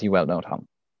 as you well know, Tom.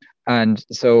 And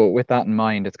so with that in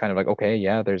mind, it's kind of like, okay,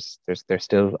 yeah, there's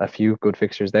still a few good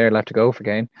fixtures there left to go for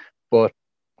Kane, but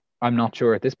I'm not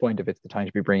sure at this point if it's the time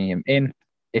to be bringing him in.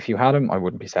 If you had him, I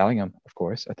wouldn't be selling him, of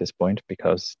course, at this point,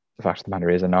 because the fact of the matter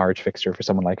is a Norwich fixture for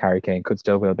someone like Harry Kane could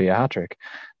still will be a hat-trick.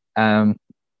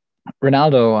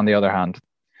 Ronaldo, on the other hand,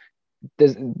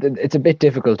 it's a bit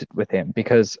difficult with him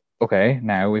because, okay,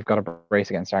 now we've got a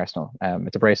brace against Arsenal.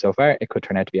 It's a brace so far. It could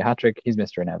turn out to be a hat-trick. He's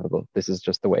Mr. Inevitable. This is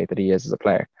just the way that he is as a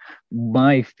player.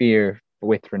 My fear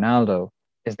with Ronaldo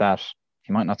is that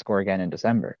he might not score again in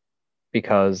December,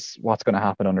 because what's going to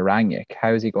happen under Rangnick?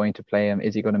 How is he going to play him?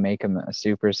 Is he going to make him a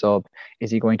super sub?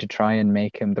 Is he going to try and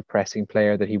make him the pressing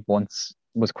player that he once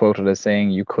was quoted as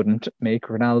saying you couldn't make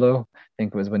Ronaldo. I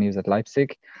think it was when he was at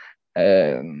Leipzig.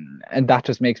 And that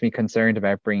just makes me concerned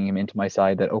about bringing him into my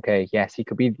side. That okay, yes, he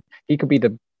could be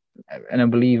an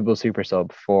unbelievable super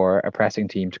sub for a pressing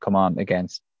team to come on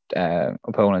against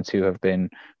opponents who have been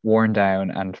worn down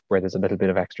and where there's a little bit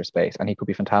of extra space, and he could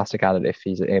be fantastic at it if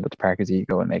he's able to park his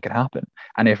ego and make it happen,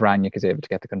 and if Rangnick is able to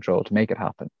get the control to make it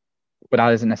happen. But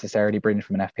that isn't necessarily brilliant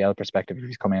from an FPL perspective if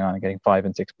he's coming on and getting 5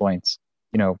 and 6 points,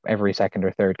 every second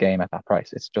or third game at that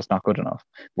price. It's just not good enough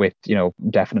with,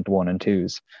 definite 1 and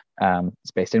 2s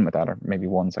spaced in with that, or maybe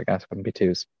 1s, I guess, wouldn't be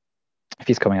 2s if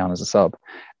he's coming on as a sub.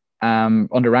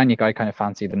 Under Rangnick, I kind of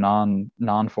fancy the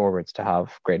non forwards to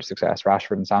have greater success.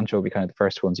 Rashford and Sancho will be kind of the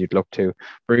first ones you'd look to.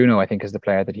 Bruno, I think, is the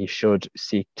player that he should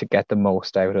seek to get the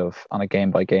most out of on a game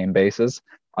by game basis.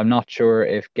 I'm not sure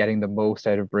if getting the most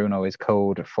out of Bruno is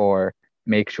code for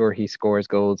make sure he scores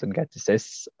goals and gets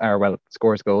assists,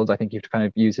 scores goals. I think you have to kind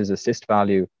of use his assist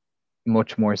value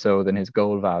much more so than his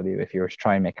goal value if you were to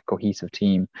try and make a cohesive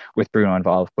team with Bruno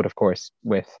involved. But of course,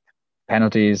 with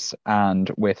penalties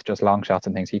and with just long shots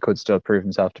and things, he could still prove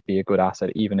himself to be a good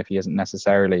asset, even if he isn't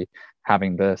necessarily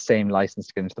having the same license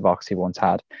to get into the box he once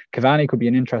had. Cavani could be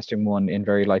an interesting one in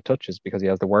very light touches because he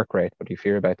has the work rate, but you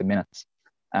fear about the minutes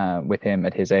with him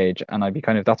at his age. And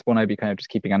that's one I'd be kind of just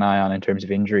keeping an eye on in terms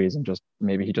of injuries, and just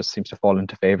maybe he just seems to fall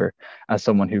into favor as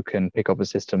someone who can pick up a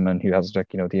system and who has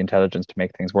the intelligence to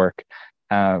make things work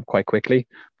quite quickly.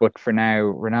 But for now,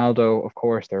 Ronaldo, of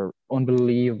course, they're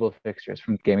unbelievable fixtures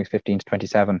from game weeks 15 to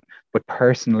 27. But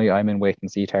personally, I'm in wait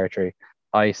and see territory.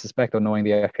 I suspect, though, knowing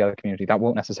the FPL community, that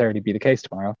won't necessarily be the case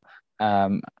tomorrow.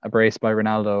 A brace by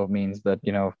Ronaldo means that,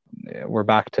 we're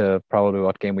back to probably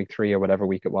game week 3 or whatever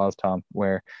week it was, Tom,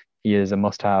 where he is a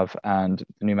must-have and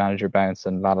the new manager bounce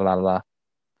and la la la la.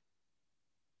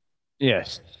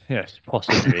 Yes,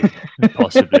 possibly.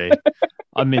 Possibly.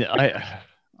 I mean,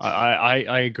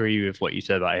 I agree with what you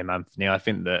said about him, Anthony. I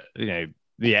think that,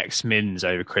 the X-Mins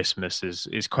over Christmas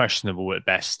is questionable at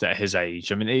best at his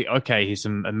age. I mean, he's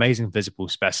an amazing visible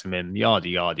specimen, yada,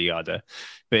 yada, yada.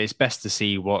 But it's best to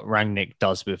see what Rangnick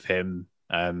does with him.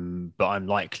 But I'm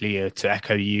likelier to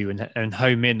echo you and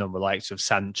home in on the likes of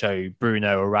Sancho,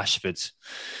 Bruno or Rashford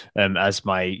as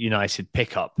my United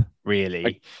pickup,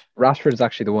 really. Rashford is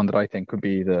actually the one that I think could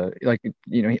be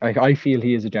I feel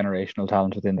he is a generational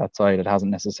talent within that side. It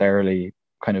hasn't necessarily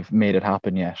kind of made it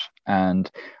happen yet. And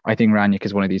I think Rangnick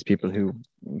is one of these people who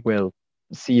will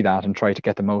see that and try to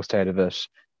get the most out of it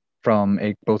from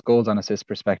a both goals and assists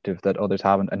perspective that others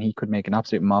haven't. And he could make an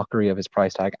absolute mockery of his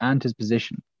price tag and his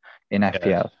position in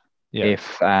FPL. Yeah.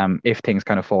 If things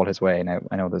kind of fall his way. Now,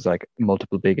 I know there's like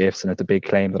multiple big ifs and it's a big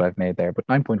claim that I've made there, but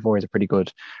 9.4 is a pretty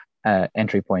good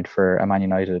entry point for a Man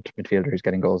United midfielder who's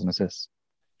getting goals and assists.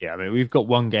 Yeah, I mean, we've got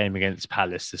one game against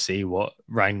Palace to see what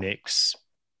Rangnick's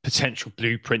potential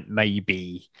blueprint may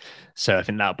be. So I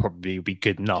think that'll probably be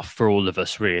good enough for all of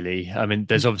us, really. I mean,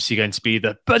 there's obviously going to be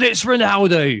but it's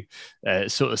Ronaldo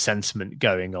sort of sentiment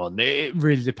going on. It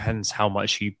really depends how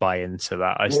much you buy into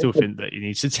that. I still think that you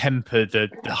need to temper the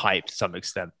hype to some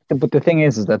extent. But the thing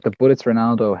is that the but it's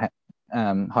Ronaldo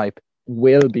hype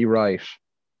will be right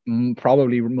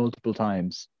probably multiple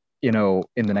times, in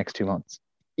the next 2 months,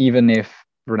 even if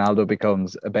Ronaldo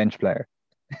becomes a bench player.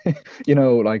 The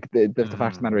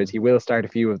fact of the matter is he will start a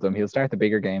few of them. He'll start the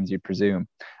bigger games, you'd presume,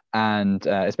 and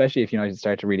especially if United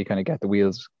start to really kind of get the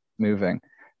wheels moving.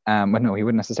 But no, he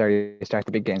wouldn't necessarily start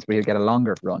the big games, but he'll get a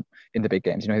longer run in the big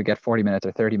games. He'll get 40 minutes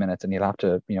or 30 minutes, and he'll have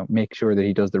to make sure that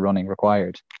he does the running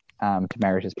required to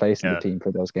merit his place in the team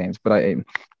for those games. But it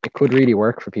could really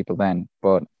work for people then.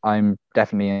 But I'm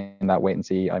definitely in that wait and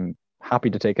see. I'm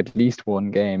happy to take at least one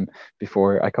game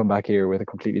before I come back here with a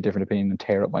completely different opinion and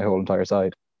tear up my whole entire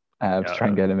side to try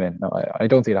and get him in. No, I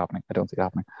don't see it happening.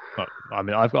 Well, I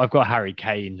mean, I've got Harry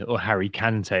Kane, or Harry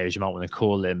Kante, as you might want to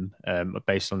call him,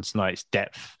 based on tonight's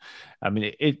depth. I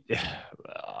mean,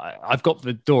 I've got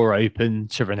the door open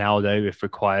to Ronaldo if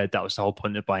required. That was the whole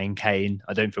point of buying Kane.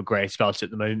 I don't feel great about it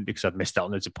at the moment because I've missed out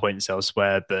on loads of points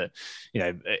elsewhere, but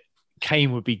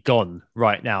Kane would be gone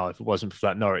right now if it wasn't for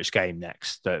that Norwich game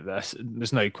next.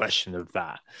 There's no question of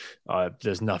that.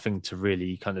 There's nothing to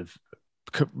really kind of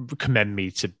commend me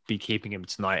to be keeping him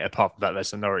tonight. Apart from that,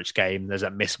 there's a Norwich game. There's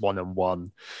that miss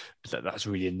 1-on-1. That's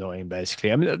really annoying,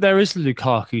 basically. I mean, there is the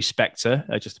Lukaku spectre,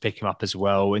 just to pick him up as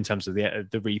well in terms of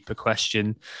the Reaper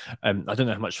question. I don't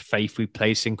know how much faith we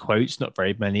place in quotes, not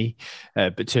very many.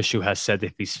 But Tuchel has said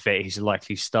if he's fit, he's a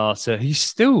likely starter. He's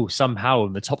still somehow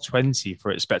in the top 20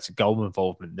 for expected goal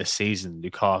involvement this season.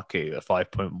 Lukaku at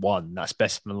 5.1. That's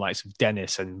better than the likes of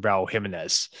Dennis and Raul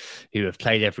Jimenez, who have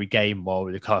played every game while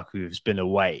Lukaku has been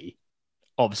away.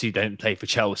 obviously don't play for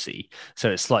Chelsea,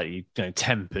 so it's slightly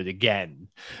tempered again.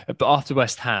 But after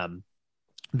West Ham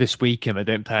this weekend, they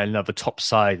don't play another top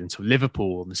side until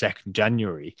Liverpool on the 2nd of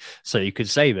January. So you could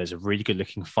say there's a really good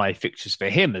looking 5 fixtures for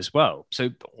him as well.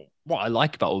 So what I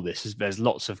like about all this is there's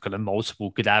lots of kind of multiple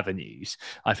good avenues.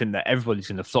 I think that everybody's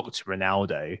going to flock to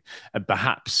Ronaldo, and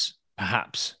perhaps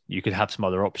you could have some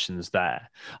other options there.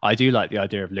 I do like the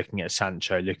idea of looking at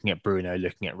Sancho, looking at Bruno,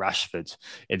 looking at Rashford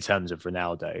in terms of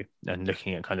Ronaldo, and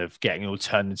looking at kind of getting an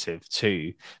alternative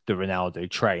to the Ronaldo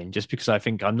train, just because I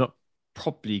think I'm not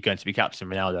probably going to be captain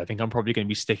Ronaldo. I think I'm probably going to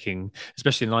be sticking,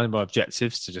 especially in line with my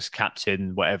objectives, to just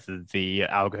captain whatever the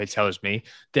algo tells me.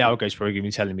 The algo is probably going to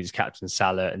be telling me to captain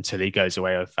Salah until he goes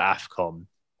away for AFCON.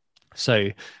 So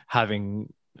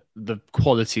having the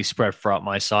quality spread throughout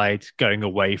my side, going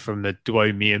away from the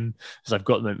duomium, as I've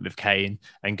got them with Kane,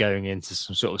 and going into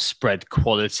some sort of spread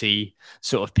quality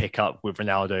sort of pick up with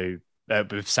Ronaldo,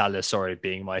 with Salah,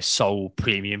 being my sole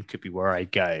premium, could be where I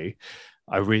go.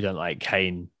 I really don't like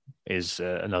Kane is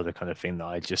another kind of thing that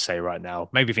I just say right now.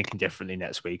 Maybe thinking differently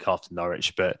next week after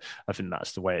Norwich, but I think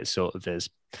that's the way it sort of is.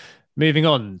 Moving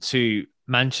on to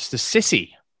Manchester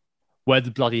City. Where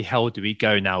the bloody hell do we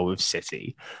go now with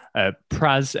City?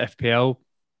 Praz FPL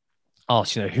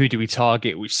asks, who do we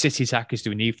target? Which City attackers do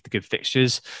we need for the good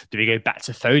fixtures? Do we go back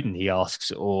to Foden, he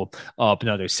asks, or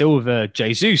Bernardo Silva,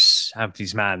 Jesus,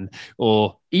 Anthony's man,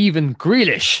 or even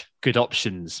Grealish? Good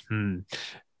options.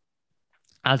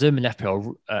 Adam and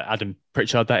FPL, Adam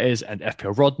Pritchard, that is, and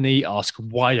FPL Rodney ask,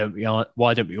 why don't we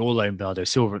all own Bernardo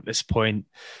Silva at this point?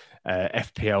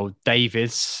 FPL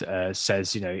Davids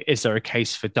says, is there a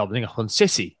case for doubling up on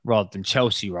City rather than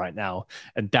Chelsea right now?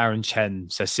 And Darren Chen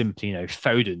says simply,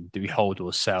 Foden, do we hold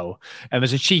or sell? And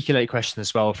there's a cheeky late question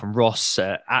as well from Ross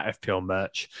at FPL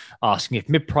Merch asking if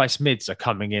mid-price mids are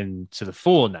coming into the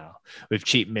fore now, with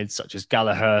cheap mids such as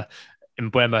Gallagher,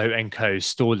 Mbeumo and Co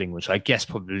stalling, which I guess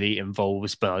probably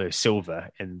involves Bernardo Silva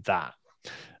in that.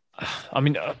 I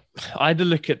mean, I had to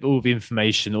look at all the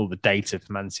information, all the data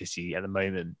for Man City at the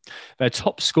moment. Their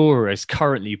top scorer is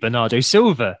currently Bernardo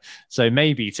Silva. So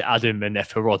maybe to Adam and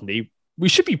Effa Rodney, we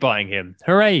should be buying him.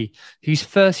 Hooray. He's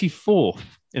 34th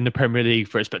in the Premier League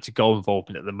for expected goal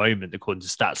involvement at the moment, according to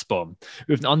StatsBomb,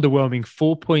 with an underwhelming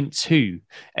 4.2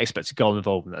 expected goal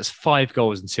involvement. That's 5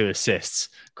 goals and 2 assists.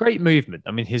 Great movement.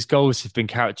 I mean, his goals have been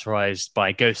characterised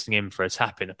by ghosting in for a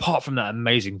tap-in, apart from that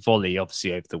amazing volley,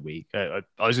 obviously, over the week. I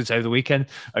was going to say over the weekend,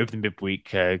 over the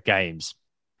midweek games.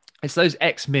 It's those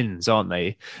ex-mins, aren't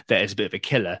they, that is a bit of a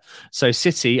killer. So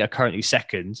City are currently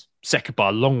second by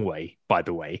a long way, by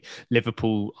the way.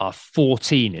 Liverpool are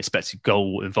 14 expected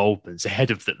goal involvements ahead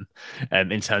of them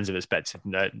in terms of expected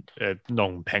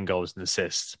non-pen goals and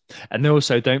assists. And they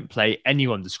also don't play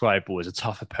anyone describable as a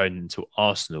tough opponent to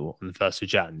Arsenal on the 1st of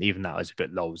Jan. Even that is a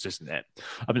bit lows, isn't it?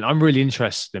 I mean, I'm really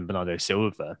interested in Bernardo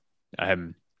Silva.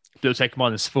 They'll take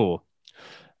 -4.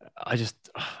 I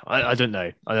don't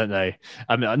know. I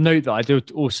mean, I know that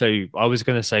I was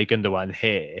going to say Gundogan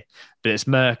here, but it's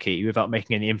murky without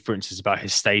making any inferences about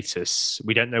his status.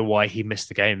 We don't know why he missed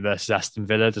the game versus Aston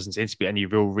Villa. Doesn't seem to be any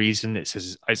real reason. It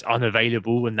says it's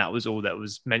unavailable, and that was all that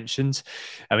was mentioned.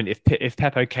 I mean, if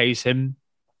Pep okays him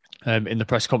in the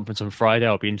press conference on Friday,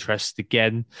 I'll be interested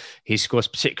again. He scores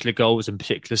particular goals in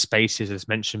particular spaces, as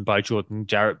mentioned by Jordan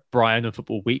Jarrett Bryan on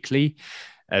Football Weekly.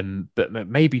 But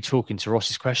maybe talking to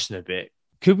Ross's question a bit,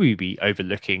 could we be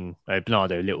overlooking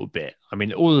Bernardo a little bit? I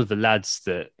mean, all of the lads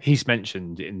that he's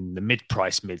mentioned in the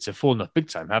mid-price mids have fallen off big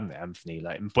time, haven't they, Anthony?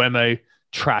 Like Mbeumo,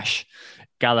 trash.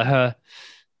 Gallagher,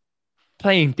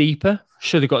 playing deeper,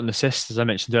 should have got an assist, as I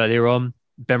mentioned earlier on.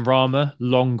 Benrahma,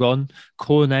 long gone.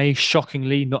 Cornet,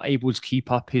 shockingly, not able to keep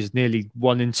up his nearly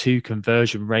 1 in 2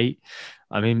 conversion rate.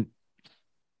 I mean,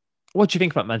 what do you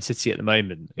think about Man City at the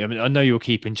moment? I mean, I know you're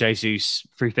keeping Jesus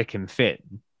through thick and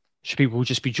thin. Should people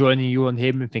just be joining you on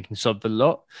him and thinking sod the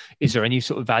lot? Is there any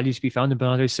sort of value to be found in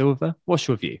Bernardo Silva? What's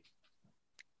your view?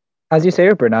 As you say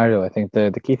with Bernardo, I think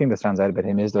the key thing that stands out about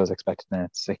him is those expected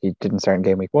minutes. Like, he didn't start in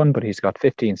game week 1, but he's got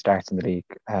 15 starts in the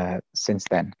league since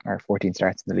then, or 14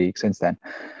 starts in the league since then.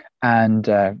 And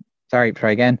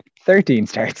 13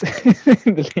 starts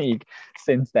in the league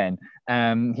since then.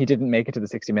 He didn't make it to the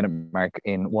 60-minute mark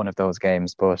in one of those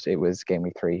games, but it was game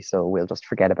week 3, so we'll just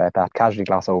forget about that, casually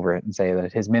gloss over it and say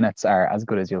that his minutes are as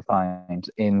good as you'll find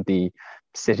in the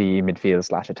City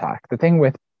midfield / attack. The thing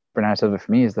with Bernardo Silva for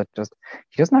me is that just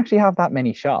he doesn't actually have that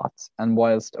many shots, and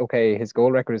whilst his goal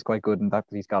record is quite good in that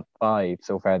he's got 5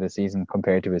 so far this season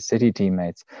compared to his City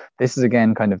teammates, this is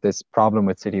again kind of this problem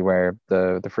with City where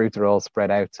the fruits are all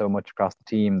spread out so much across the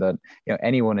team that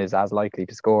anyone is as likely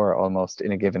to score almost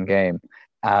in a given game.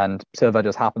 And Silva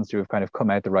just happens to have kind of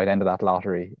come out the right end of that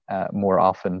lottery more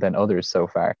often than others so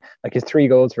far. Like his 3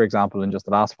 goals, for example, in just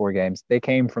the last 4 games, they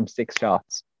came from 6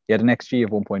 shots. He had an XG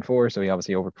of 1.4, so he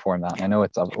obviously overperformed that. And I know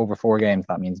it's over 4 games,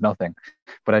 that means nothing.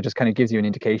 But it just kind of gives you an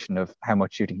indication of how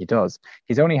much shooting he does.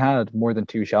 He's only had more than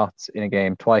 2 shots in a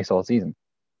game twice all season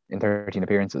in 13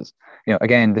 appearances.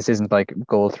 Again, this isn't like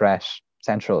goal threat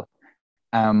central.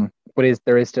 But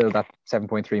there is still that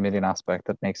 7.3 million aspect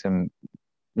that makes him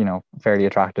fairly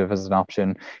attractive as an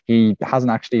option. He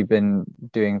hasn't actually been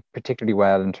doing particularly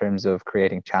well in terms of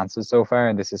creating chances so far,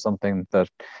 and this is something that,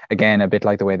 again, a bit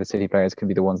like the way the City players can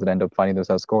be the ones that end up finding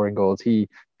themselves scoring goals, he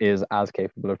is as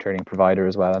capable of turning provider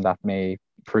as well, and that may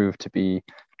prove to be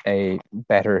a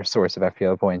better source of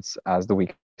FPL points as the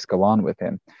weeks go on with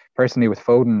him. Personally, with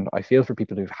Foden, I feel for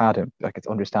people who've had him. Like, it's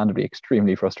understandably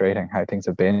extremely frustrating how things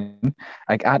have been.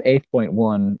 Like, at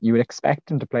 8.1, you would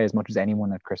expect him to play as much as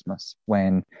anyone at Christmas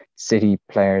when City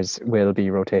players will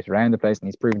be rotated around the place, and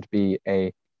he's proven to be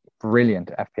a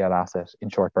brilliant FPL asset in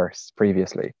short bursts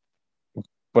previously.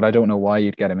 But I don't know why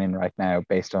you'd get him in right now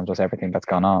based on just everything that's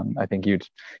gone on. I think you'd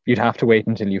have to wait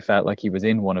until you felt like he was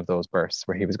in one of those bursts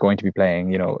where he was going to be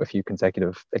playing, a few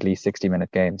consecutive, at least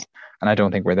 60-minute games. And I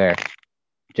don't think we're there.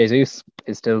 Jesus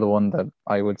is still the one that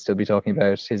I would still be talking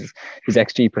about. His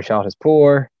XG per shot is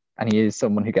poor, and he is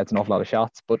someone who gets an awful lot of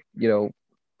shots. But,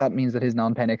 that means that his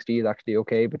non-pen XG is actually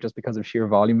okay, but just because of sheer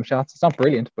volume of shots, it's not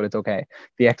brilliant, but it's okay.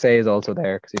 The XA is also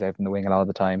there because he's out in the wing a lot of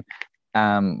the time.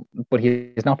 But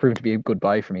he's not proven to be a good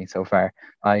buy for me so far.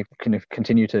 I kind of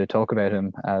continue to talk about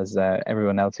him as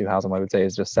everyone else who has him, I would say,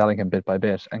 is just selling him bit by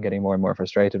bit and getting more and more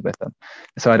frustrated with him.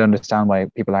 So I'd understand why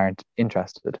people aren't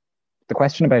interested. The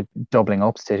question about doubling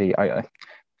up City,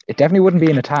 it definitely wouldn't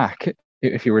be an attack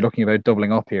if you were looking about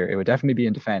doubling up here. It would definitely be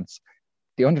in defence.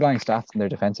 The underlying stats in their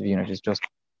defensive unit is just,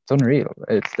 it's unreal.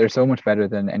 They're so much better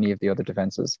than any of the other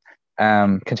defences.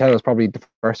 Cancelo is probably the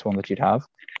first one that you'd have.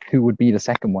 Who would be the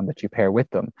second one that you pair with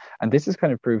them? And this has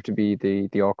kind of proved to be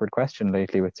the awkward question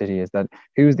lately with City, is that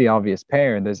who's the obvious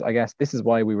pair? And I guess this is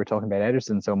why we were talking about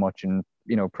Ederson so much in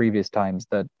previous times,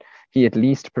 that he at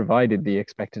least provided the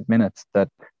expected minutes that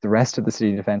the rest of the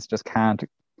City defence just can't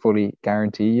fully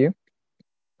guarantee you.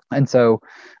 And so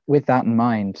with that in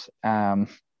mind, I'm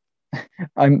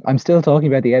still talking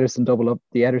about the Ederson double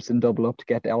up to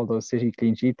get all those City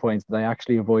clean sheet points that I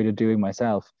actually avoided doing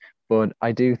myself. But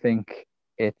I do think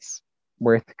it's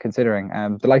worth considering.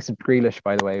 The likes of Grealish,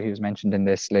 by the way, who's mentioned in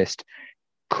this list,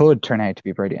 could turn out to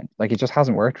be brilliant. Like, it just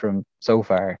hasn't worked for him so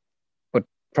far. But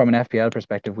from an FPL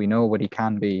perspective, we know what he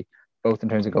can be, both in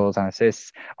terms of goals and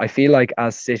assists. I feel like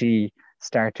as City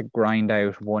start to grind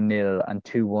out 1-0 and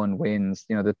 2-1 wins,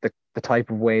 the type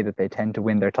of way that they tend to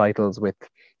win their titles with,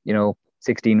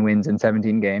 16 wins in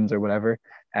 17 games or whatever,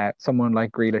 someone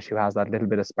like Grealish, who has that little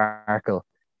bit of sparkle,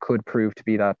 could prove to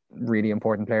be that really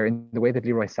important player in the way that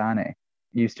Leroy Sané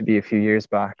used to be a few years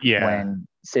back, when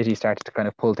City started to kind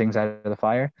of pull things out of the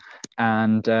fire.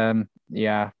 And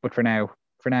but for now,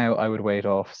 I would wait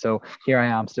off. So here I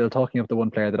am still talking of the one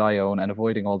player that I own and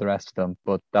avoiding all the rest of them.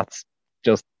 But that's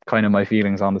just kind of my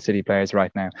feelings on the City players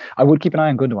right now. I would keep an eye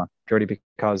on Gundogan, purely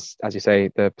because, as you say,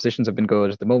 the positions have been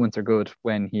good. The moments are good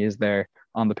when he is there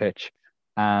on the pitch.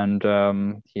 And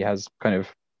he has kind of,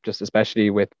 just especially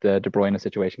with the De Bruyne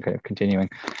situation kind of continuing,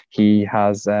 he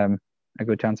has a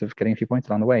good chance of getting a few points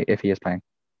along the way if he is playing.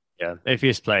 Yeah, if he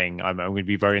is playing, I'm going to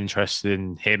be very interested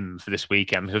in him for this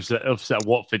weekend. Because that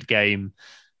Watford game,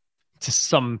 to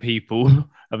some people,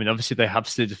 I mean, obviously they have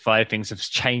solidified, things have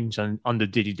changed under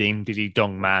Diddy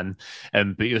Dong Man,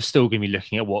 but you're still going to be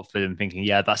looking at Watford and thinking,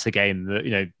 yeah, that's a game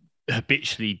that,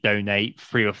 habitually donate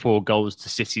 3 or 4 goals to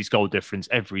City's goal difference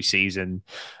every season.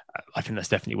 I think that's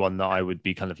definitely one that I would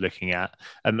be kind of looking at.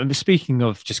 And speaking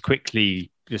of, just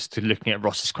quickly, just to looking at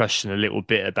Ross's question a little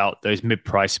bit about those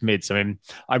mid-price mids. I mean,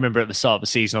 I remember at the start of the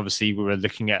season, obviously, we were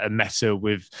looking at a meta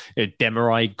with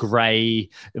Demarai, Gray,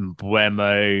 and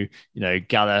Buemo,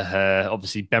 Gallagher.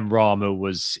 Obviously, Benrahma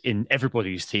was in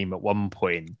everybody's team at one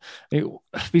point.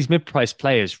 These mid-price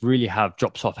players really have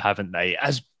dropped off, haven't they?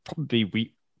 As probably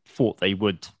we thought they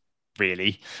would,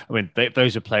 really. I mean,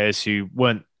 those are players who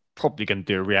weren't probably going to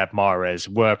do a Riyad Mahrez,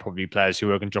 were probably players who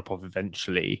were going to drop off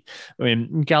eventually. I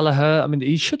mean, Gallagher,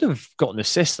 he should have got an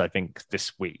assist, I think,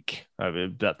 this week.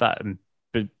 That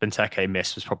Benteke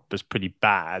miss was pretty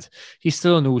bad. He's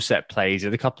still on all set plays. He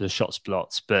had a couple of shots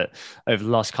blocked, but over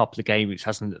the last couple of game weeks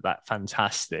hasn't looked that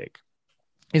fantastic.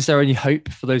 Is there any hope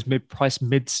for those mid-price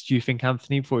mids, do you think,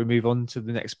 Anthony, before we move on to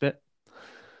the next bit?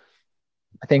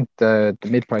 I think the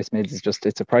mid-price mids is just,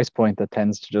 it's a price point that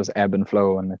tends to just ebb and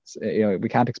flow, and it's we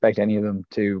can't expect any of them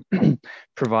to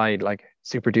provide like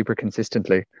super duper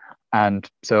consistently. And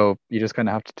so you just kind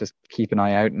of have to just keep an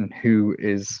eye out on who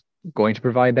is going to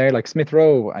provide there. Like Smith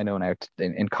Rowe, I know now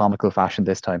in comical fashion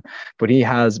this time, but he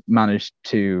has managed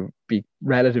to be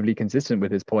relatively consistent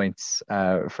with his points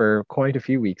for quite a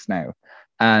few weeks now.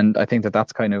 And I think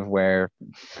that's kind of where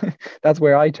that's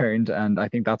where I turned, and I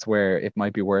think that's where it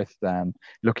might be worth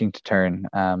looking to turn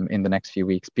in the next few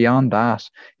weeks. Beyond that,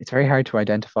 it's very hard to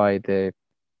identify a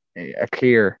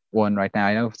clear one right now.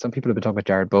 I know some people have been talking about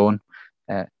Jared Bowen,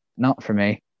 not for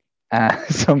me.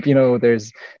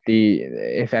 There's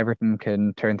if Everton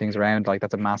can turn things around, like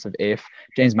that's a massive if.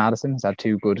 James Maddison has had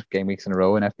 2 good game weeks in a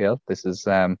row in FPL. This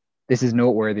is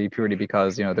noteworthy purely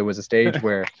because there was a stage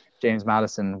where James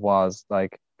Maddison was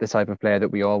like the type of player that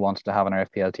we all wanted to have on our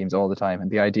FPL teams all the time, and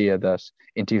the idea that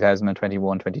in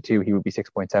 2021-22 he would be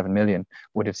 6.7 million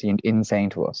would have seemed insane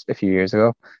to us a few years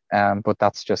ago. But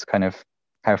that's just kind of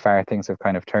how far things have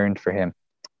kind of turned for him.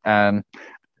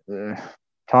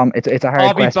 Tom, it's a hard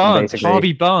Harvey question. Barnes, basically.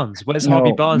 Harvey Barnes. Where's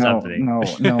Harvey Barnes, Anthony? No,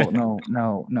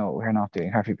 we're not doing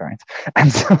Harvey Barnes.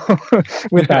 And so,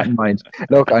 with that in mind,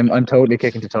 look, I'm totally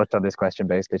kicking to touch on this question.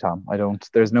 Basically, Tom,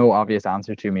 there's no obvious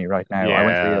answer to me right now.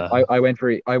 Yeah. I went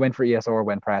for ESR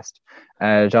when pressed.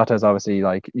 Jota is obviously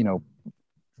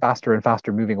faster and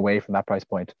faster moving away from that price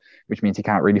point, which means he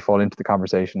can't really fall into the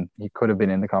conversation. He could have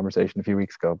been in the conversation a few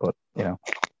weeks ago, but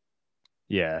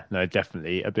Yeah, no,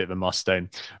 definitely a bit of a must-own.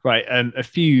 Right, a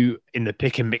few in the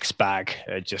pick and mix bag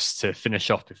just to finish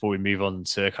off before we move on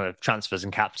to kind of transfers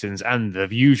and captains and the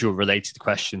usual related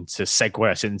question to segue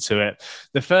us into it.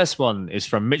 The first one is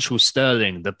from Mitchell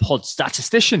Sterling, the pod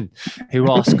statistician,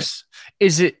 who asks,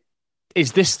 is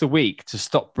this the week to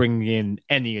stop bringing in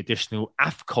any additional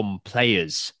AFCON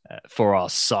players for our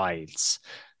sides?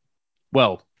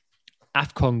 Well,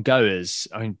 AFCON goers,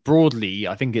 broadly,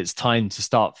 I think it's time to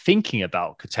start thinking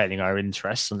about curtailing our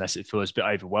interests unless it feels a bit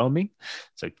overwhelming.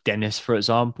 So Dennis, for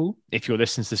example, if you're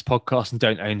listening to this podcast and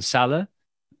don't own Salah,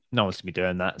 no one's going to be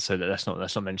doing that. So let's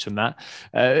not mention that.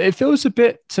 It feels a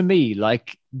bit to me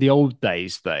like the old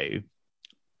days, though,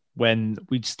 when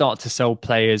we'd start to sell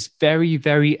players very,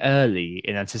 very early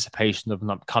in anticipation of an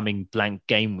upcoming blank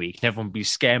game week. And everyone would be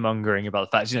scaremongering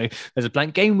about the fact, there's a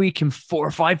blank game week in 4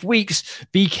 or 5 weeks.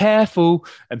 Be careful.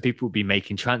 And people would be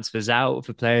making transfers out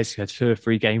for players who had 2 or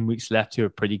 3 game weeks left who are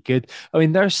pretty good.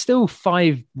 There are still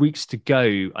 5 weeks to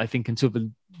go, I think, until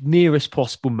the nearest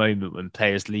possible moment when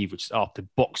players leave, which is after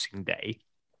Boxing Day.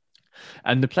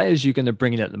 And the players you're going to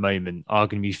bring in at the moment are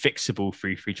going to be fixable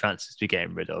through free transfers to be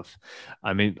getting rid of.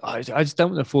 I just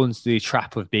don't want to fall into the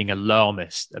trap of being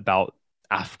alarmist about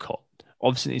AFCON.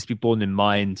 Obviously, it needs to be borne in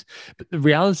mind. But the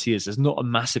reality is there's not a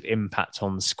massive impact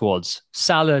on the squads.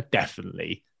 Salah,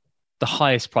 definitely the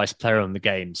highest priced player on the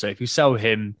game. So if you sell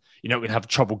him, you're not going to have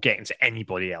trouble getting to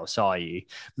anybody else, are you?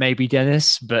 Maybe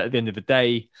Dennis, but at the end of the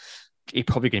day, you're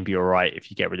probably going to be all right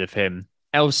if you get rid of him.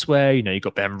 Elsewhere, you've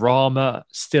got Ben Rama,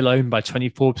 still owned by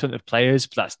 24% of players,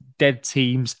 but that's dead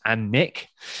teams and Nick.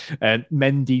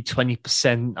 Mendy,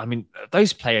 20%.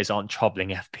 Those players aren't troubling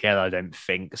FPL, I don't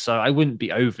think. So I wouldn't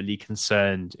be overly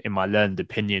concerned, in my learned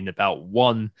opinion, about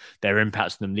 1, their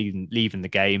impact on them leaving the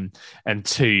game, and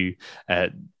 2,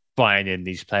 buying in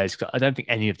these players. I don't think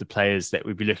any of the players that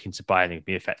we'd be looking to buy would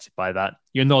be affected by that.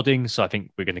 You're nodding, so I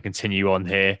think we're going to continue on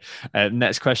here.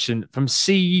 Next question from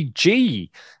CG.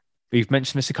 We've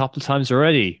mentioned this a couple of times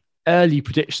already. Early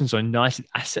predictions on United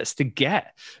assets to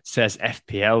get, says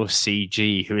FPL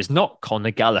CG, who is not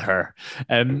Conor Gallagher.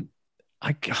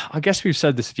 I guess we've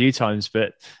said this a few times,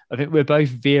 but I think we're both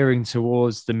veering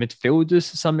towards the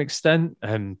midfielders to some extent.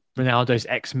 Ronaldo's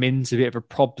ex-min's a bit of a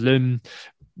problem.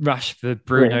 Rashford,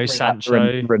 Bruno, Sancho.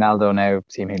 Ronaldo now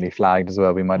seemingly flagged as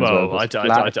well. We might as well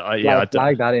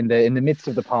flag that in the midst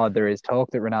of the pod. There is talk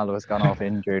that Ronaldo has gone off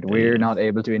injured. We're not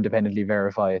able to independently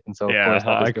verify it, and so of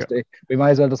course we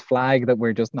might as well just flag that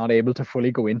we're just not able to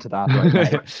fully go into that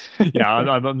right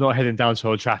now. I'm not heading down to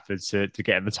Old Trafford to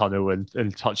get in the tunnel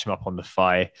and touch him up on the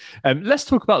thigh. Let's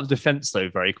talk about the defence though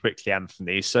very quickly,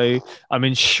 Anthony. So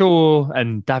Shaw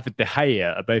and David De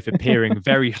Gea are both appearing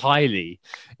very highly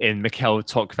in Mikel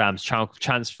Tokvam's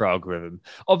transfer algorithm.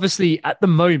 Obviously, at the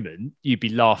moment, you'd be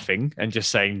laughing and just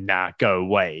saying, nah, go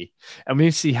away. And we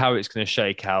need to see how it's going to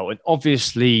shake out. And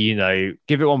obviously,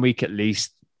 give it 1 week at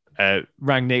least.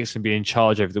 Rangnick's going to be in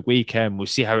charge over the weekend. We'll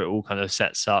see how it all kind of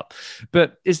sets up.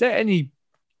 But is there any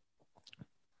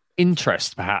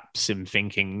interest perhaps in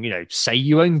thinking, say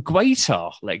you own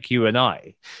Guaita like you and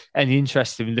I, any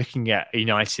interest in looking at a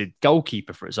United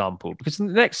goalkeeper, for example, because the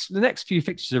next few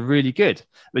fixtures are really good.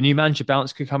 The new manager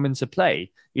bounce could come into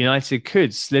play. United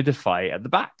could solidify at the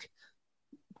back.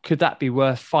 Could that be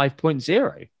worth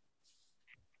 5.0?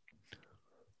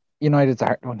 United's a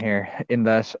hard one here in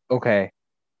that, okay,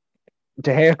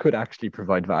 De Gea could actually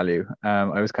provide value.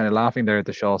 I was kind of laughing there at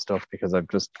the Shaw stuff because I've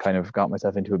just kind of got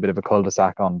myself into a bit of a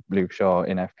cul-de-sac on Luke Shaw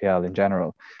in FPL in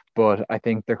general. But I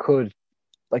think there could,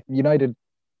 like, United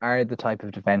are the type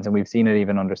of defence, and we've seen it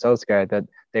even under Solskjaer, that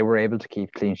they were able to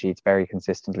keep clean sheets very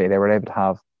consistently. They were able to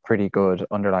have pretty good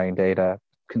underlying data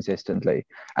consistently.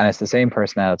 And it's the same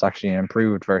personnel. It's actually an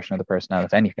improved version of the personnel,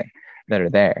 if anything, that are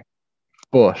there.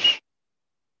 But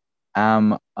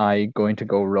am I going to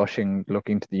go rushing,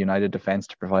 looking to the United defence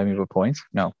to provide me with points?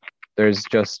 No. There's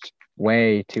just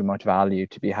way too much value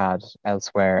to be had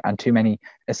elsewhere, and too many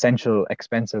essential,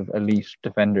 expensive, elite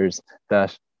defenders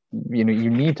that you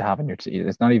need to have in your team.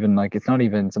 It's not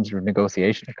even some sort of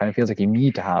negotiation. It kind of feels like you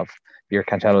need to have your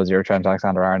Cancelos, your Trent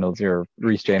Alexander-Arnolds, your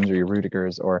Reece James, or your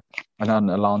Rudigers, or an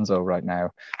Alonso right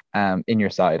now, in your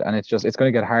side. And it's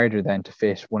going to get harder then to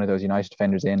fit one of those United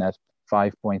defenders in at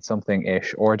 5 point something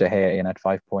ish, or De Gea in at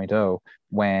 5.0,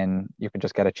 when you can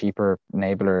just get a cheaper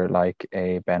enabler like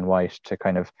a Ben White to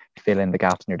kind of fill in the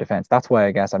gaps in your defense. That's why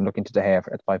I guess I'm looking to De Gea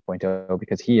at 5.0,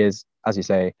 because he is, as you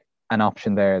say, an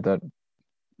option there that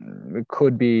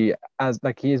could be, as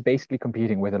like, he is basically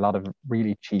competing with a lot of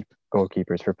really cheap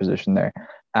goalkeepers for position there,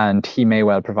 and he may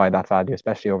well provide that value,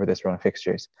 especially over this run of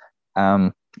fixtures.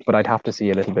 But I'd have to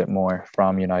see a little bit more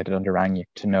from United under Rangnick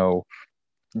to know.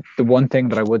 The one thing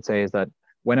that I would say is that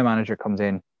when a manager comes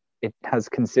in, it has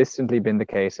consistently been the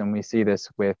case, and we see this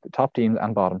with top teams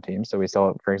and bottom teams. So we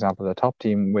saw, for example, the top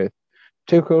team with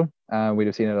Tuchel. We'd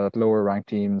have seen it at lower ranked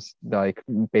teams, like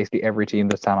basically every team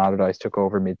that Sam Allardyce took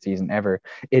over mid-season ever.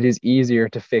 It is easier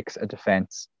to fix a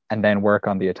defense and then work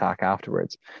on the attack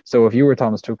afterwards. So if you were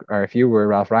Thomas Tuchel, or if you were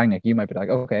Ralph Rangnick, you might be like,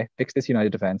 okay, fix this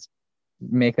United defense,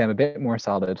 make them a bit more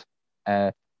solid.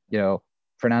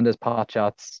 Fernandes pot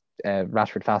shots,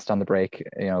 Rashford fast on the break,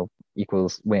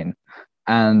 equals win.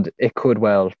 And it could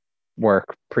well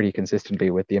work pretty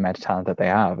consistently with the amount of talent that they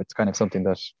have. It's kind of something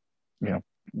that,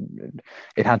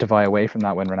 it had to vie away from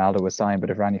that when Ronaldo was signed, but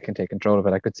if Rangnick can take control of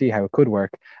it, I could see how it could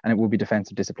work, and it would be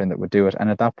defensive discipline that would do it. And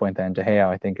at that point then, De Gea,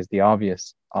 I think, is the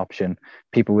obvious option.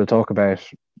 People will talk about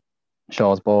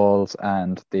Shaw's balls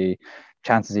and the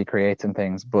chances he creates and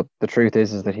things, but the truth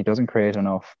is that he doesn't create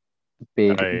enough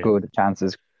big, good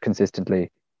chances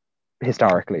consistently,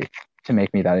 historically, to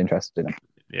make me that interested in him.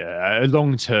 Yeah, a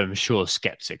long-term sure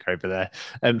skeptic over there.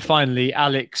 And finally,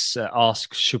 Alex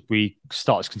asks, should we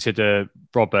start to consider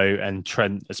Robbo and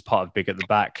Trent as part of big at the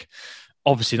back?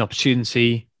 Obviously an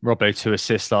opportunity. Robbo 2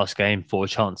 assists last game, 4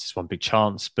 chances, 1 big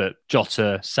chance. But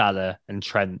Jota, Salah and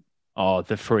Trent are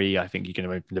the 3 I think you're going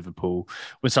to open Liverpool.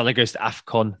 When Salah goes to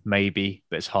AFCON, maybe,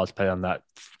 but it's hard to play on that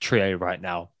trio right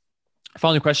now.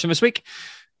 Final question this week.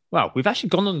 Wow, we've actually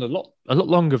gone on a lot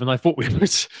longer than I thought we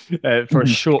would for a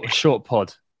short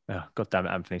pod. Oh, God damn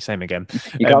it, Anthony, same again.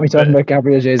 You got me talking about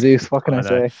Gabriel Jesus. What can I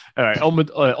say? All right,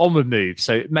 onward move.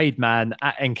 So Made Man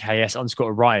at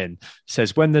NKS_Ryan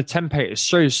says, when the template is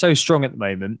so strong at the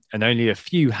moment and only a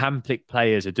few hand-picked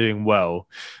players are doing well,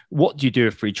 what do you do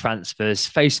with free transfers?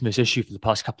 Facing this issue for the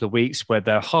past couple of weeks where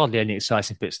there are hardly any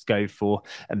exciting bits to go for,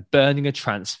 and burning a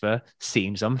transfer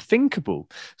seems unthinkable.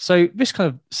 So this kind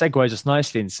of segues us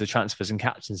nicely into the transfers and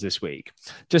captains this week,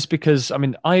 just because, I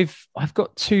mean, I've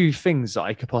got 2 things that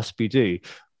I could possibly do.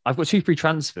 I've got 2 free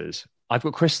transfers. I've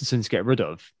got Christensen to get rid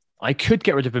of. I could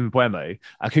get rid of Mbeumo.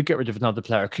 I could get rid of another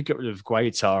player. I could get rid of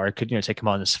Guaita. I could, take a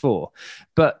 -4.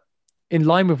 But in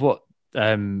line with what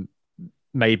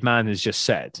Made Man has just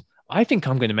said, I think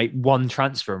I'm going to make one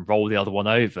transfer and roll the other one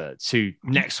over to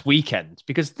next weekend,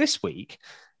 because this week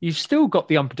you've still got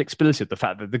the unpredictability of the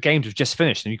fact that the games have just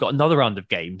finished and you've got another round of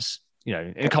games,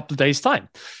 in a couple of days' time.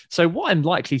 So what I'm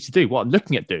likely to do, what I'm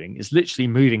looking at doing, is literally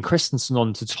moving Christensen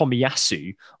on to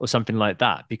Tomiyasu or something like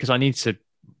that, because I need to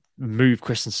move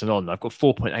Christensen on. I've got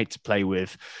 4.8 to play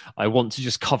with. I want to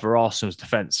just cover Arsenal's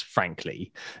defence,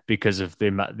 frankly, because of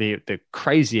the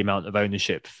crazy amount of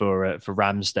ownership for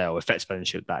Ramsdale, effective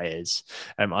ownership that is.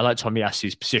 I like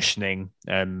Tomiyasu's positioning.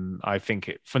 I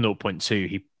think for 0.2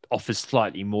 he offers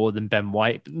slightly more than Ben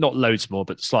White, not loads more,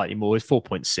 but slightly more. With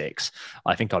 4.6,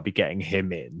 I think I'll be getting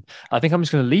him in. I think I'm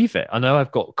just going to leave it. I know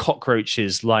I've got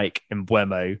cockroaches like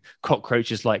Mbeumo,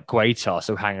 cockroaches like Guaita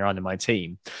still hanging around in my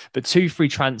team, but 2 free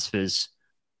transfers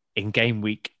in game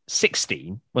week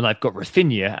 16, when I've got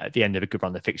Rafinha at the end of a good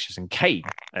run of fixtures and Kane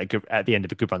at the end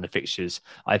of a good run of fixtures,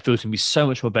 I feel it's going to be so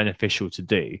much more beneficial to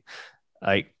do.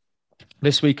 Like,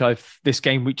 This week, this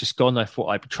game week just gone, I thought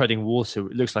I'd be treading water.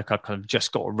 It looks like I've kind of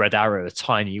just got a red arrow, a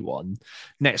tiny one.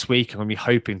 Next week, I'm going to be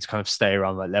hoping to kind of stay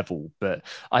around that level. But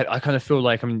I kind of feel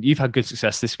like, I mean, you've had good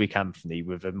success this week, Anthony,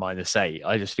 with a -8.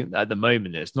 I just think that at the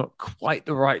moment, it's not quite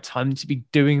the right time to be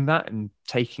doing that and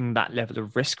taking that level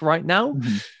of risk right now.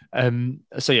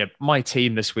 So yeah, my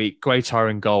team this week, Guaitar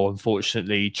in goal,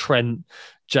 unfortunately, Trent,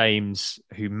 James,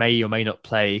 who may or may not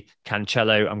play,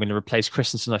 Cancelo. I'm going to replace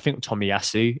Christensen, I think, with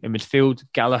Tomiyasu. In midfield,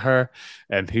 Gallagher,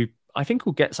 who I think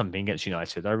will get something against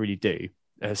United. I really do.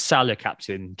 Salah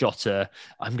captain, Jota.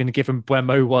 I'm going to give him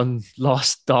Buemo one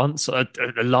last dance,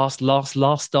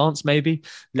 last dance maybe.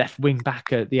 Left wing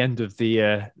back at the end of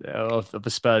the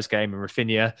Spurs game, and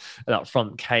Rafinha. And up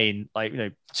front, Kane. Like,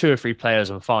 2 or 3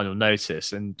 players on final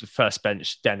notice, and first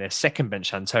bench Dennis, second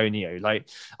bench Antonio. Like,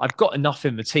 I've got enough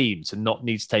in the team to not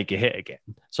need to take a hit again.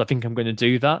 So I think I'm going to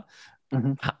do that.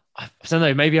 I don't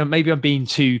know. Maybe I'm being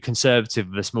too conservative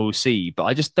with a small C, but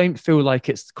I just don't feel like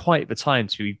it's quite the time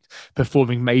to be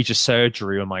performing major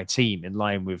surgery on my team in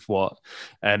line with what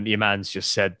your man's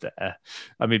just said there.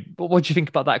 I mean, what do you think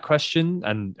about that question?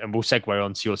 And we'll segue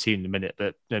on to your team in a minute.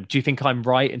 But do you think I'm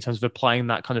right in terms of applying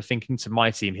that kind of thinking to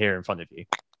my team here in front of you?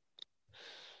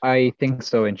 I think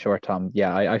so, in short, Tom.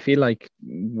 Yeah, I feel like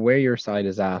where your side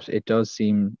is at, it does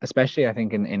seem, especially I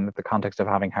think in the context of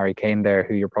having Harry Kane there,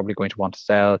 who you're probably going to want to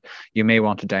sell, you may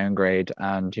want to downgrade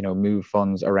and, move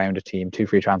funds around a team. 2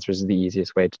 free transfers is the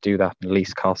easiest way to do that, and the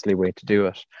least costly way to do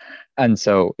it. And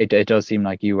so it does seem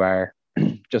like you are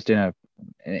just in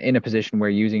a position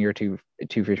where using your two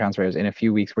free transfers in a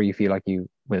few weeks where you feel like you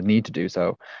will need to do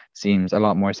so seems a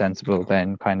lot more sensible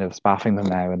than kind of spaffing them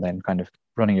now and then kind of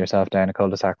running yourself down a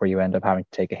cul-de-sac where you end up having to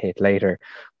take a hit later,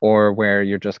 or where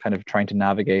you're just kind of trying to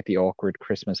navigate the awkward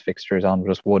Christmas fixtures on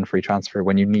just 1 free transfer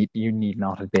when you need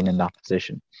not have been in that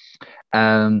position.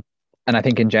 And I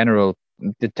think in general,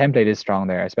 the template is strong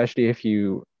there, especially if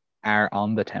you are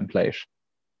on the template.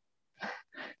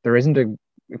 There isn't a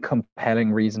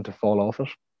compelling reason to fall off it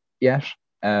yet.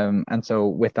 And so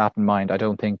with that in mind, I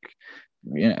don't think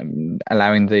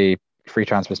allowing the free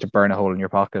transfers to burn a hole in your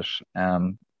pocket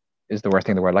is the worst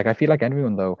thing in the world. Like, I feel like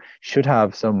everyone though should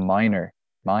have some minor,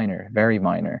 very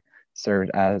minor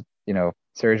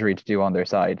surgery to do on their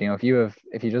side. If you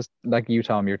just, like you,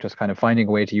 Tom, you're just kind of finding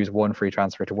a way to use 1 free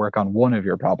transfer to work on one of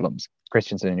your problems,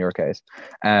 Christensen in your case.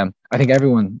 I think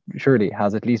everyone surely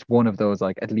has at least one of those,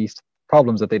 like, at least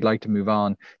problems that they'd like to move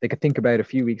on. They could think about a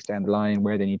few weeks down the line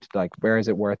where they need to, like, where is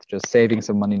it worth just saving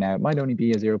some money now? It might only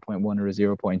be a 0.1 or a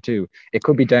 0.2. It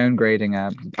could be downgrading,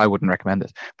 I wouldn't recommend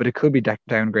this, but it could be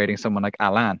downgrading someone like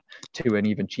Alan to an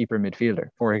even cheaper midfielder,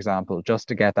 for example, just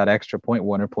to get that extra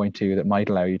 0.1 or 0.2 that might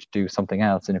allow you to do something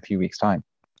else in a few weeks' time.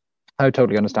 I would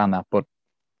totally understand that, but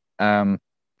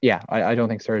yeah, I don't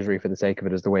think surgery for the sake of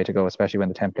it is the way to go, especially when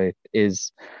the template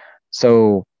is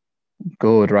so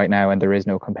good right now and there is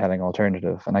no compelling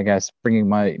alternative. And I guess bringing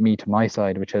me to my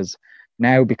side, which has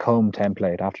now become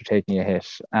template after taking a hit,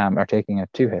 or taking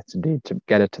 2 hits indeed to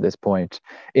get it to this point.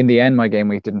 In the end, my game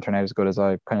week didn't turn out as good as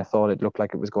I kind of thought it looked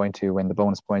like it was going to when the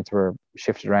bonus points were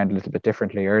shifted around a little bit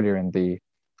differently earlier in the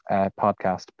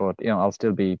podcast. But I'll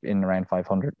still be in around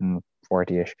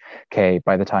 540-ish K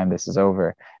by the time this is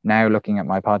over. Now looking at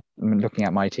my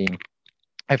team,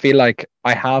 I feel like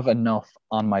I have enough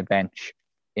on my bench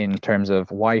in terms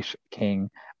of White, King,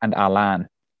 and Alan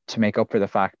to make up for the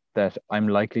fact that I'm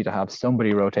likely to have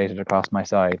somebody rotated across my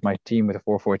side. My team with a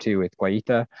 4-4-2 with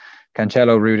Guaita,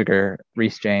 Cancelo, Rudiger,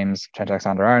 Reece James, Trent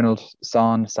Alexander-Arnold,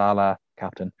 Son, Salah,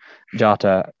 captain,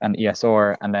 Jota, and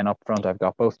ESR. And then up front, I've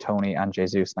got both Tony and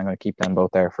Jesus, and I'm going to keep them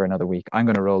both there for another week. I'm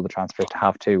going to roll the transfer to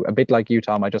have 2. A bit like you,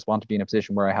 Tom, I just want to be in a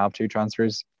position where I have 2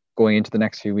 transfers going into the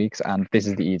next few weeks, and this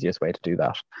is the easiest way to do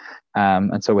that.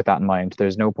 And so with that in mind,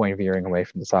 there's no point veering away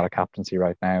from the Salah captaincy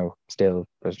right now. Still,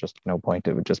 there's just no point.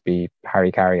 It would just be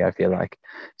Harry carry, I feel like.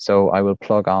 So I will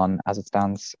plug on as it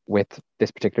stands with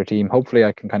this particular team. Hopefully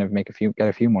I can kind of get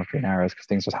a few more green arrows, because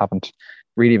things just haven't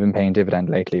really been paying dividend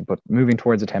lately. But moving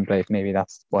towards a template, maybe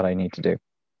that's what I need to do.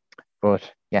 But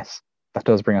yes, that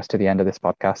does bring us to the end of this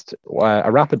podcast.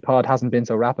 A rapid pod hasn't been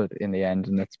so rapid in the end,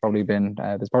 and it's probably been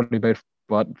there's probably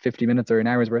about 50 minutes or an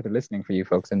hour's worth of listening for you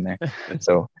folks in there.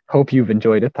 So hope you've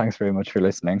enjoyed it. Thanks very much for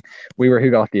listening. We were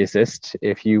Who Got the Assist.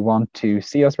 If you want to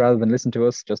see us rather than listen to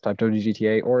us, just type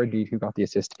WGTA or indeed Who Got the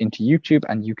Assist into YouTube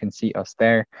and you can see us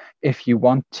there. If you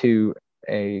want to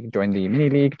join the mini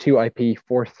league,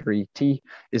 2IP43T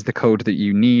is the code that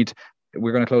you need.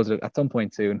 We're going to close it at some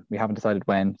point soon. We haven't decided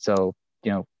when, so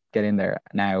get in there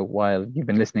now while you've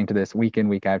been listening to this week in,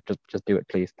 week out. Just do it,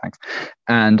 please. Thanks.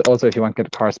 And also, if you want to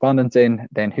get correspondence in,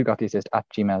 then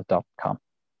whogottheassist@gmail.com.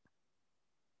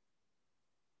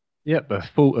 Yep, a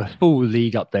full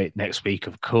league update next week,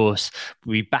 of course.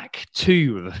 We'll be back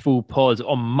to the full pod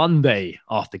on Monday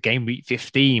after game week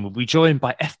 15. We'll be joined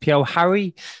by FPL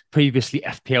Harry, previously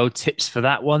FPL tips for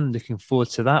that one. Looking forward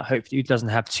to that. Hopefully he doesn't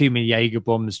have too many Jaeger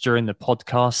bombs during the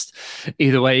podcast.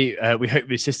 Either way, we hope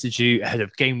we assisted you ahead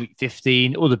of game week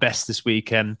 15. All the best this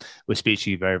weekend. We'll speak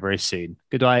to you very, very soon.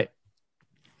 Good night.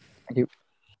 Thank you.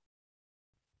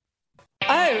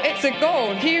 Oh, it's a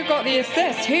goal. Who got the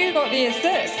assist? Who got the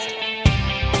assist?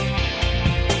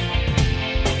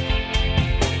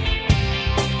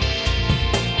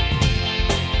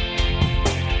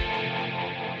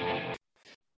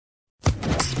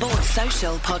 Sports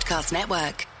Social Podcast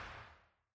Network.